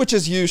 which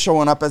is you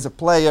showing up as a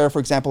player, for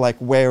example, like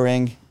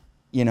wearing,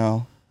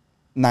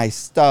 nice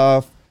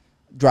stuff,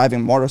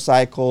 driving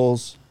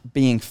motorcycles,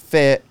 being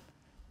fit.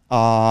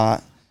 For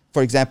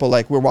example,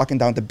 like we're walking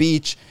down the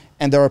beach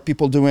and there are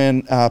people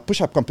doing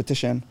push-up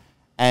competition.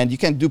 And you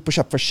can't do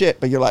push-up for shit,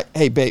 but you're like,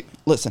 hey, babe,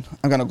 listen,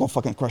 I'm going to go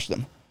fucking crush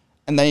them.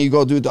 And then you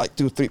go do like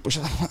 2-3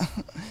 push-ups.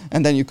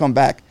 And then you come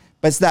back.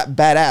 But it's that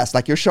badass.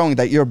 Like you're showing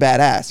that you're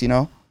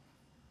badass,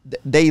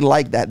 They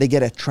like that. They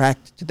get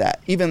attracted to that.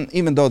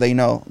 Even though they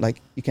know,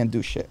 like, you can't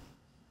do shit.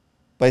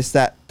 But it's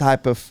that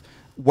type of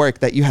work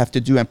that you have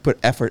to do and put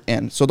effort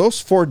in. So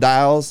those 4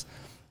 dials,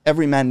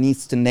 every man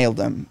needs to nail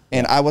them.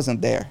 And I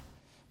wasn't there.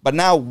 But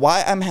now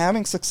why I'm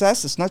having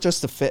success, it's not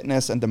just the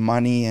fitness and the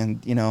money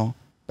and,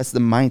 it's the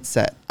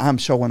mindset. I'm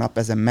showing up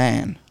as a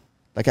man,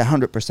 like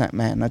 100%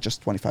 man, not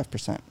just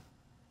 25%.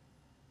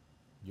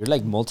 You're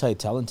like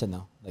multi-talented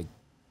now. Like,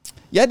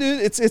 yeah,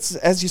 dude. It's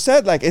as you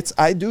said. Like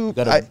you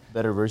got a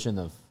better version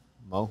of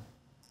Mo.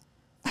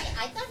 I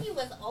thought he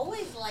was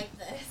always like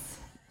this.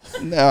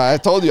 No, I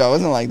told you I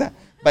wasn't like that.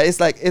 But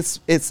it's like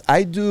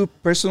I do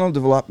personal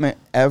development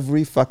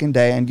every fucking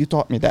day, and you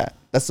taught me that.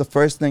 That's the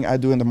first thing I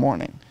do in the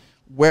morning,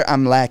 where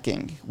I'm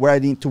lacking, where I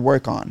need to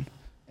work on,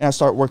 and I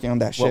start working on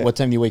that shit. What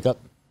time do you wake up?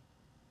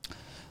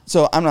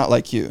 So I'm not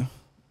like you.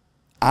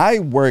 I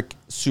work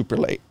super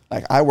late.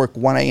 Like I work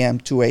 1 a.m.,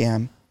 2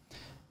 a.m.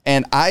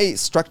 And I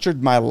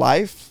structured my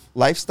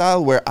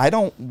lifestyle where I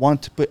don't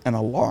want to put an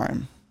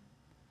alarm.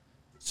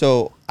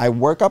 So I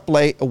work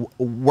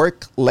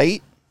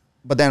late,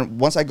 but then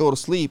once I go to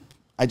sleep,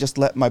 I just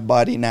let my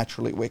body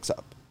naturally wakes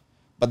up.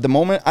 But the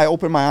moment I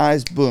open my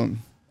eyes,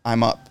 boom,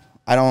 I'm up.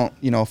 I don't,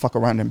 fuck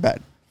around in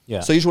bed. Yeah.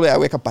 So usually I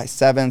wake up by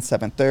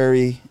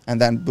 7:30, and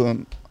then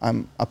boom,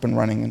 I'm up and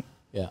running and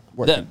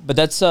working. But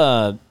that's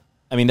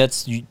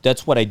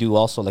that's what I do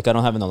also. Like I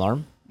don't have an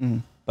alarm,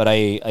 but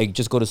I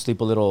just go to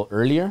sleep a little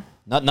earlier.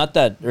 Not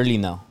that early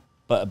now,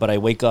 but I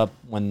wake up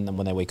when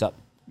I wake up.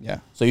 Yeah.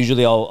 So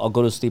usually I'll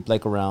go to sleep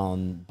like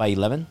around by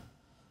 11,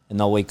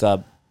 and I'll wake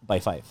up by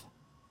 5.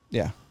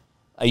 Yeah.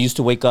 I used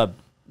to wake up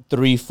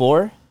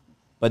 3-4,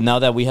 but now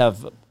that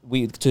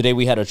today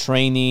we had a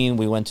training.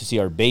 We went to see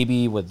our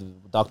baby with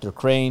Dr.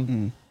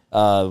 Crane.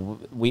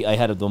 I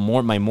had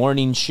my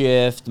morning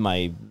shift.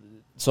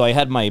 So I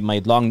had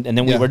my long, and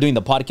then we were doing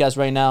the podcast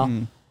right now.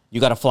 You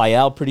got to fly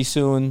out pretty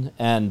soon,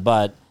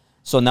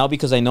 so now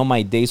because I know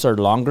my days are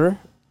longer,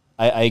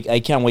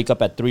 I can't wake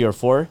up at 3 or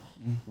 4.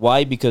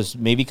 Why? Because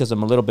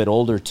I'm a little bit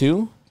older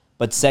too.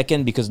 But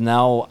second, because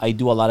now I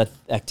do a lot of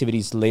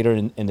activities later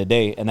in the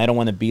day, and I don't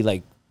want to be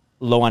like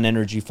low on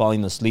energy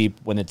falling asleep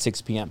when it's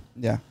 6 p.m.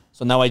 Yeah.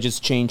 So now I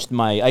just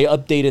I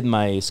updated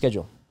my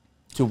schedule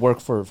to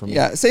work for me.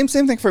 Yeah, same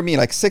thing for me.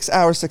 Like 6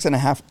 hours,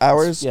 6.5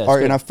 hours are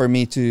good. enough for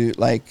me to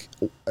like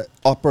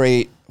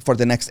operate for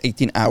the next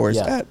 18 hours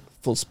at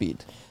full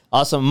speed.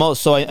 Awesome, Mo.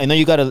 So I know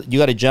you got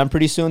a jam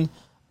pretty soon.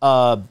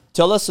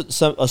 Tell us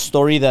a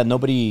story that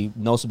nobody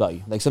knows about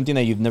you, like something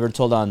that you've never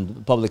told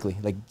on publicly,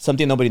 like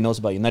something nobody knows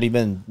about you. Not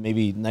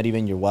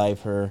even your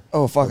wife, her.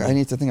 Oh fuck! I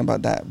need to think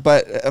about that.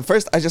 But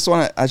first, I just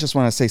want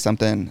to say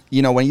something.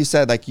 When you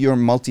said like you're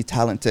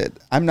multi-talented,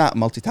 I'm not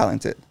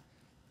multi-talented.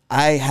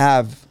 I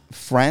have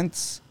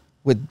friends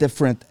with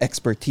different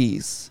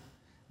expertise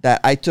that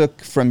I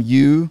took from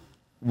you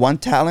one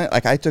talent.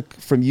 Like I took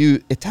from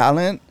you a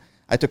talent.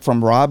 I took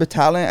from Rob a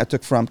talent. I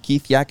took from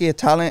Keith Yackey a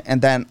talent.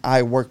 And then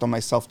I worked on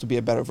myself to be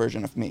a better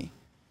version of me.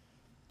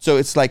 So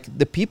it's like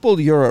the people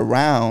you're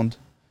around,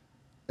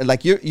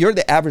 like you're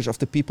the average of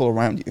the people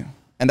around you.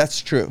 And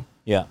that's true.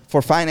 Yeah.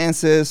 For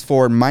finances,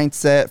 for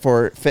mindset,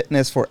 for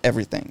fitness, for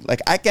everything.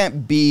 Like I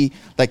can't be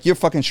like you're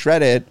fucking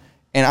shredded.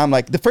 And I'm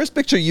like, the first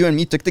picture you and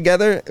me took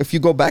together, if you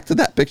go back to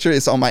that picture,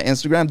 it's on my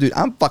Instagram, dude,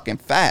 I'm fucking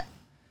fat.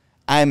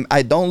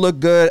 I don't look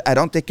good. I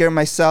don't take care of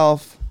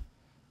myself.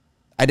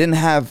 I didn't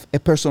have a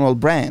personal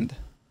brand.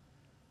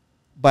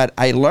 But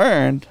I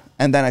learned,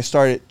 and then I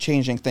started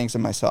changing things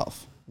in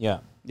myself. Yeah.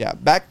 Yeah.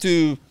 Back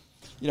to,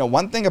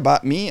 one thing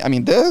about me, I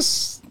mean,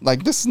 this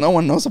no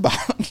one knows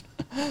about.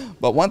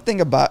 But one thing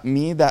about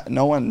me that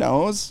no one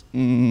knows,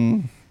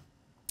 a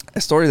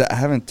story that I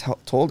haven't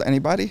told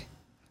anybody.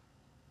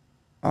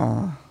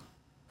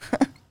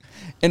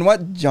 In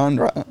what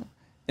genre?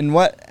 In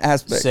what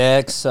aspect?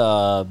 Sex,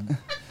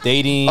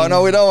 dating. Oh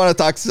no, we don't want to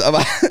talk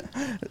about.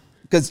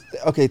 Because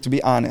okay, to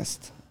be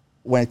honest,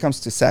 when it comes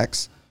to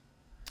sex,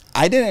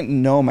 I didn't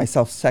know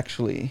myself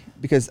sexually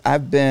because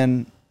I've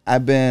been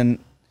having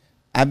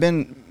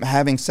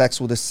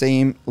sex with the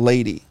same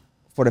lady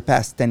for the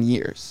past 10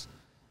 years,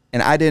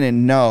 and I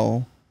didn't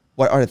know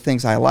what are the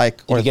things I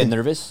like. Did you get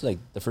nervous like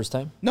the first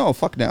time? No,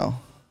 fuck no.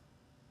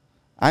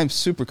 I'm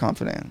super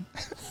confident.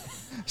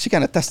 She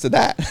kind of tested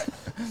that.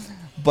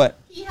 But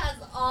He has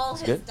all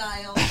That's his good.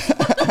 dials.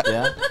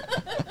 Yeah.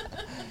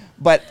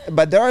 but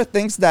there are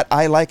things that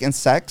I like in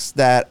sex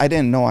that I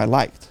didn't know I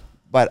liked.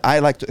 But I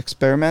like to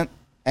experiment,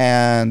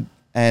 and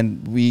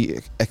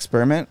we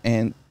experiment,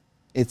 and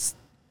it's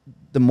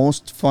the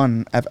most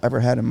fun I've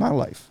ever had in my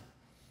life.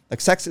 Like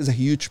sex is a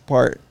huge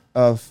part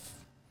of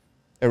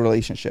a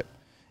relationship.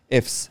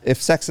 If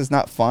sex is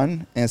not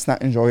fun and it's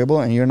not enjoyable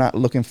and you're not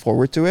looking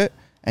forward to it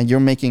and you're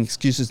making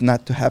excuses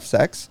not to have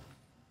sex,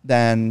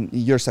 then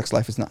your sex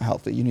life is not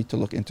healthy. You need to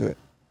look into it.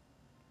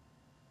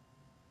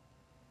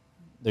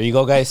 There you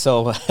go, guys.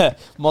 So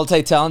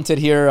multi-talented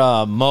here,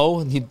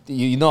 Mo.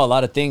 You know a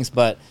lot of things,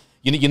 but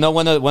you know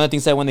one of the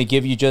things I want to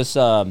give you just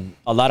a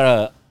lot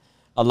of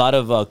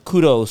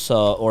kudos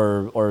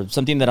or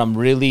something that I'm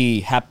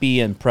really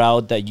happy and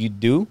proud that you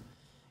do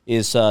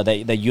is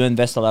that you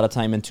invest a lot of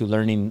time into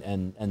learning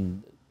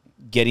and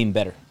getting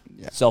better,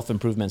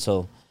 self-improvement.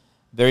 So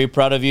very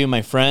proud of you,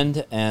 my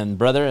friend and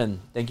brother, and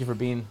thank you for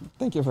being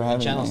Thank you for on the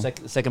having channel.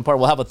 me. Second part.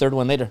 We'll have a third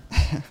one later.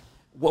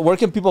 Where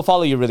can people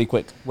follow you really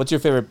quick? What's your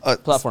favorite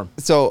platform?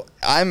 So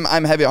I'm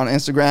heavy on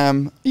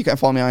Instagram. You can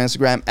follow me on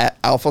Instagram at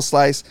Alpha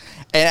Slice.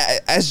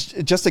 And as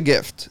just a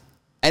gift,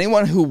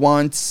 anyone who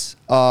wants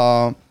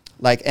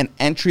like an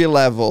entry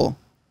level,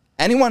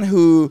 anyone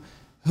who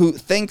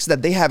thinks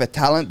that they have a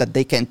talent that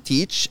they can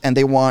teach and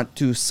they want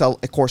to sell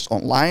a course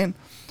online,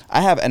 I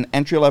have an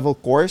entry level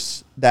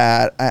course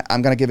that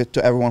I'm gonna give it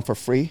to everyone for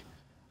free.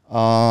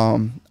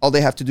 All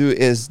they have to do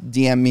is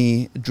DM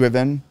me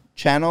Driven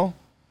Channel,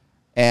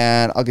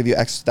 and I'll give you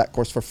access to that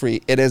course for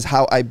free. It is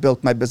how I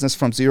built my business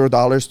from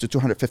 $0 to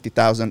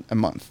 $250,000 a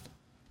month.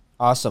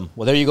 Awesome.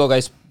 Well, there you go,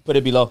 guys. Put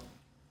it below.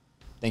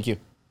 Thank you.